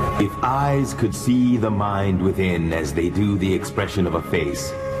 If eyes could see the mind within as they do the expression of a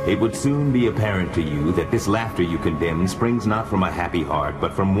face, it would soon be apparent to you that this laughter you condemn springs not from a happy heart,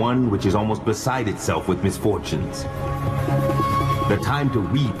 but from one which is almost beside itself with misfortunes. The time to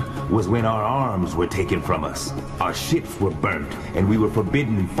weep was when our arms were taken from us, our ships were burnt, and we were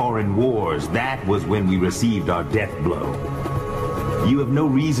forbidden foreign wars. That was when we received our death blow. You have no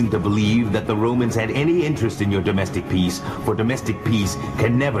reason to believe that the Romans had any interest in your domestic peace, for domestic peace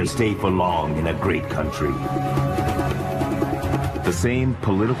can never stay for long in a great country. The same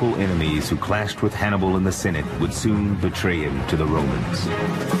political enemies who clashed with Hannibal in the Senate would soon betray him to the Romans.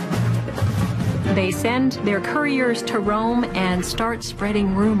 They send their couriers to Rome and start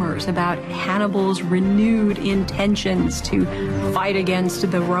spreading rumors about Hannibal's renewed intentions to fight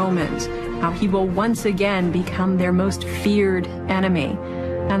against the Romans, how he will once again become their most feared enemy.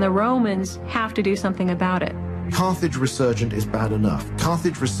 And the Romans have to do something about it. Carthage resurgent is bad enough.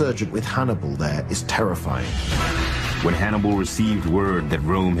 Carthage resurgent with Hannibal there is terrifying. When Hannibal received word that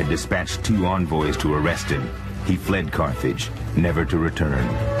Rome had dispatched 2 envoys to arrest him, he fled Carthage, never to return.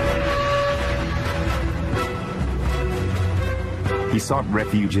 He sought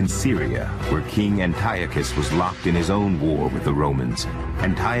refuge in Syria, where King Antiochus was locked in his own war with the Romans.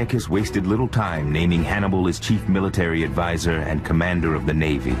 Antiochus wasted little time naming Hannibal his chief military advisor and commander of the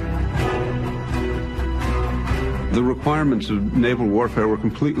navy. The requirements of naval warfare were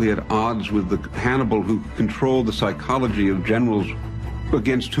completely at odds with the Hannibal who controlled the psychology of generals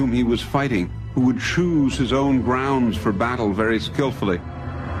against whom he was fighting, who would choose his own grounds for battle very skillfully.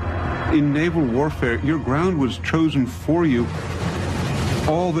 In naval warfare, your ground was chosen for you.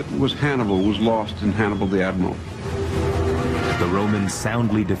 All that was Hannibal was lost in Hannibal the Admiral. The Romans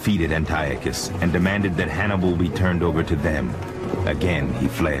soundly defeated Antiochus and demanded that Hannibal be turned over to them. Again, he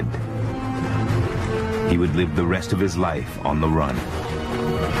fled. He would live the rest of his life on the run.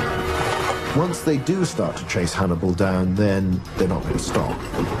 Once they do start to chase Hannibal down, then they're not going to stop.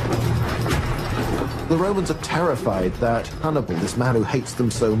 The Romans are terrified that Hannibal, this man who hates them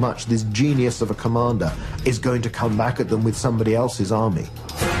so much, this genius of a commander, is going to come back at them with somebody else's army.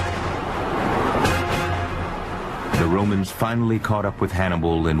 The Romans finally caught up with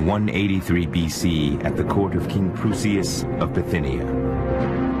Hannibal in 183 BC at the court of King Prusias of Bithynia.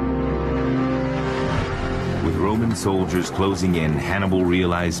 With Roman soldiers closing in, Hannibal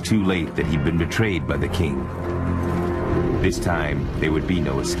realized too late that he'd been betrayed by the king. This time, there would be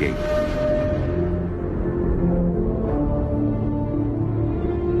no escape.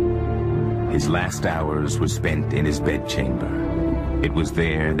 His last hours were spent in his bedchamber. It was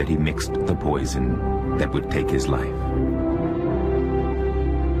there that he mixed the poison that would take his life.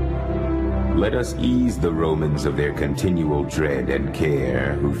 Let us ease the Romans of their continual dread and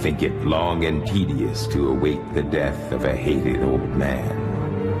care, who think it long and tedious to await the death of a hated old man.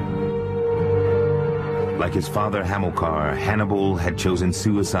 Like his father Hamilcar, Hannibal had chosen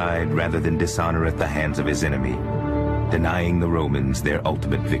suicide rather than dishonor at the hands of his enemy, denying the Romans their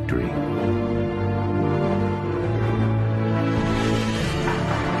ultimate victory.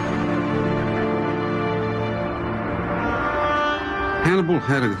 Hannibal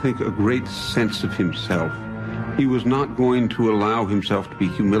had, I think, a great sense of himself. He was not going to allow himself to be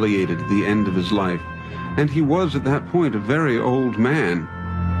humiliated at the end of his life. And he was, at that point, a very old man.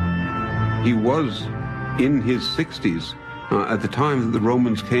 He was in his 60s at the time that the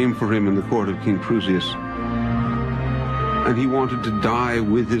Romans came for him in the court of King Prusias. And he wanted to die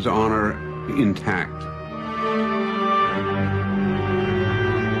with his honor intact.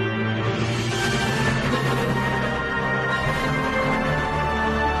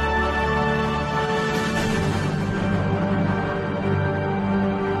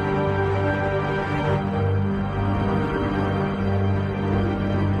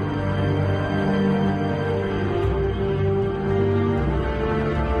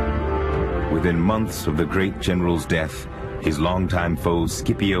 Within months of the great general's death, his longtime foe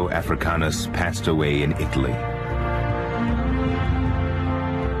Scipio Africanus passed away in Italy.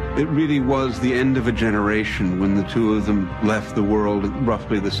 It really was the end of a generation when the two of them left the world at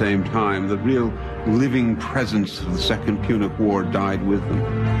roughly the same time. The real living presence of the Second Punic War died with them.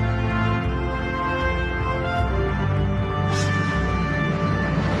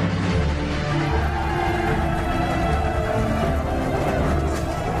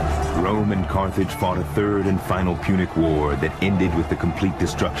 Rome and Carthage fought a third and final Punic War that ended with the complete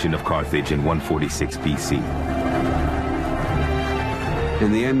destruction of Carthage in 146 BC.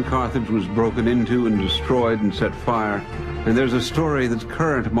 In the end, Carthage was broken into and destroyed and set fire. And there's a story that's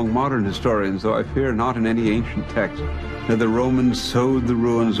current among modern historians, though I fear not in any ancient text, that the Romans sowed the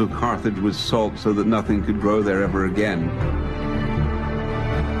ruins of Carthage with salt so that nothing could grow there ever again.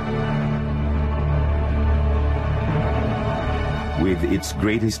 With its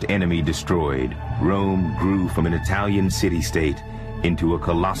greatest enemy destroyed, Rome grew from an Italian city-state into a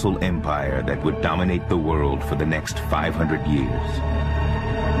colossal empire that would dominate the world for the next 500 years.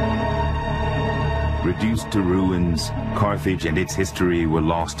 Reduced to ruins, Carthage and its history were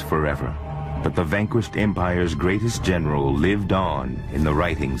lost forever. But the vanquished empire's greatest general lived on in the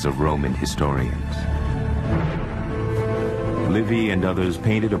writings of Roman historians. Livy and others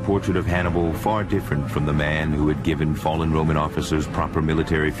painted a portrait of Hannibal far different from the man who had given fallen Roman officers proper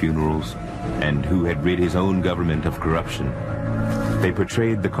military funerals and who had rid his own government of corruption. They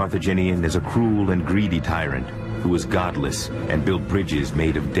portrayed the Carthaginian as a cruel and greedy tyrant who was godless and built bridges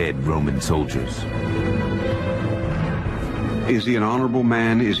made of dead Roman soldiers. Is he an honorable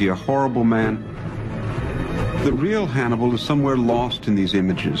man? Is he a horrible man? The real Hannibal is somewhere lost in these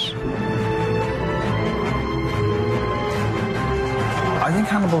images. I think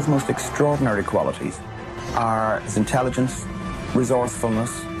Hannibal's most extraordinary qualities are his intelligence,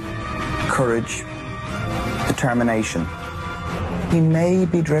 resourcefulness, courage, determination. He may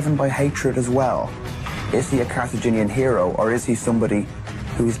be driven by hatred as well, Is he a Carthaginian hero, or is he somebody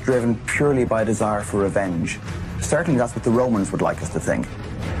who's driven purely by desire for revenge? Certainly that's what the Romans would like us to think.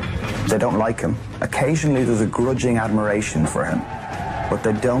 They don't like him. Occasionally there's a grudging admiration for him, but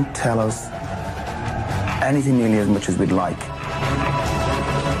they don't tell us anything nearly as much as we'd like.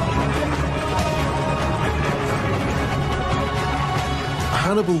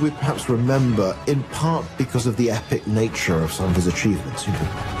 Hannibal we perhaps remember in part because of the epic nature of some of his achievements, you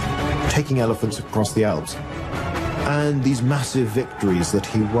know, taking elephants across the Alps, and these massive victories that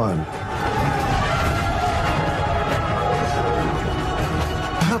he won.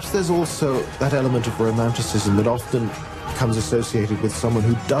 Perhaps there's also that element of romanticism that often becomes associated with someone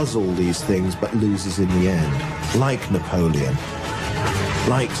who does all these things but loses in the end, like Napoleon,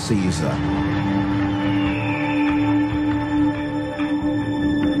 like Caesar.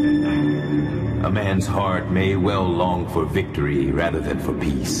 A man's heart may well long for victory rather than for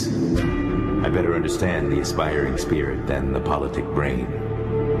peace. I better understand the aspiring spirit than the politic brain.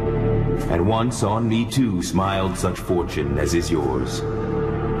 And once on me too smiled such fortune as is yours.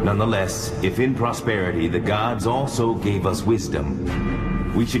 Nonetheless, if in prosperity the gods also gave us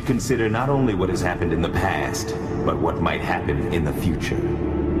wisdom, we should consider not only what has happened in the past, but what might happen in the future.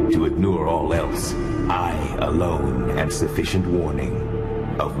 To ignore all else, I alone am sufficient warning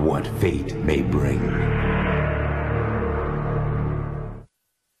of what fate may bring.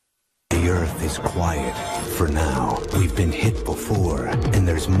 The Earth is quiet for now. We've been hit before, and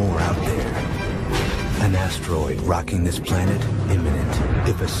there's more out there. An asteroid rocking this planet, imminent.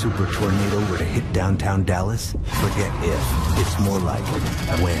 If a super tornado were to hit downtown Dallas, forget if. It's more like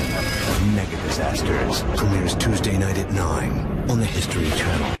when. Mega Disasters premieres Tuesday night at 9 on the History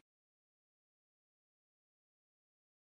Channel.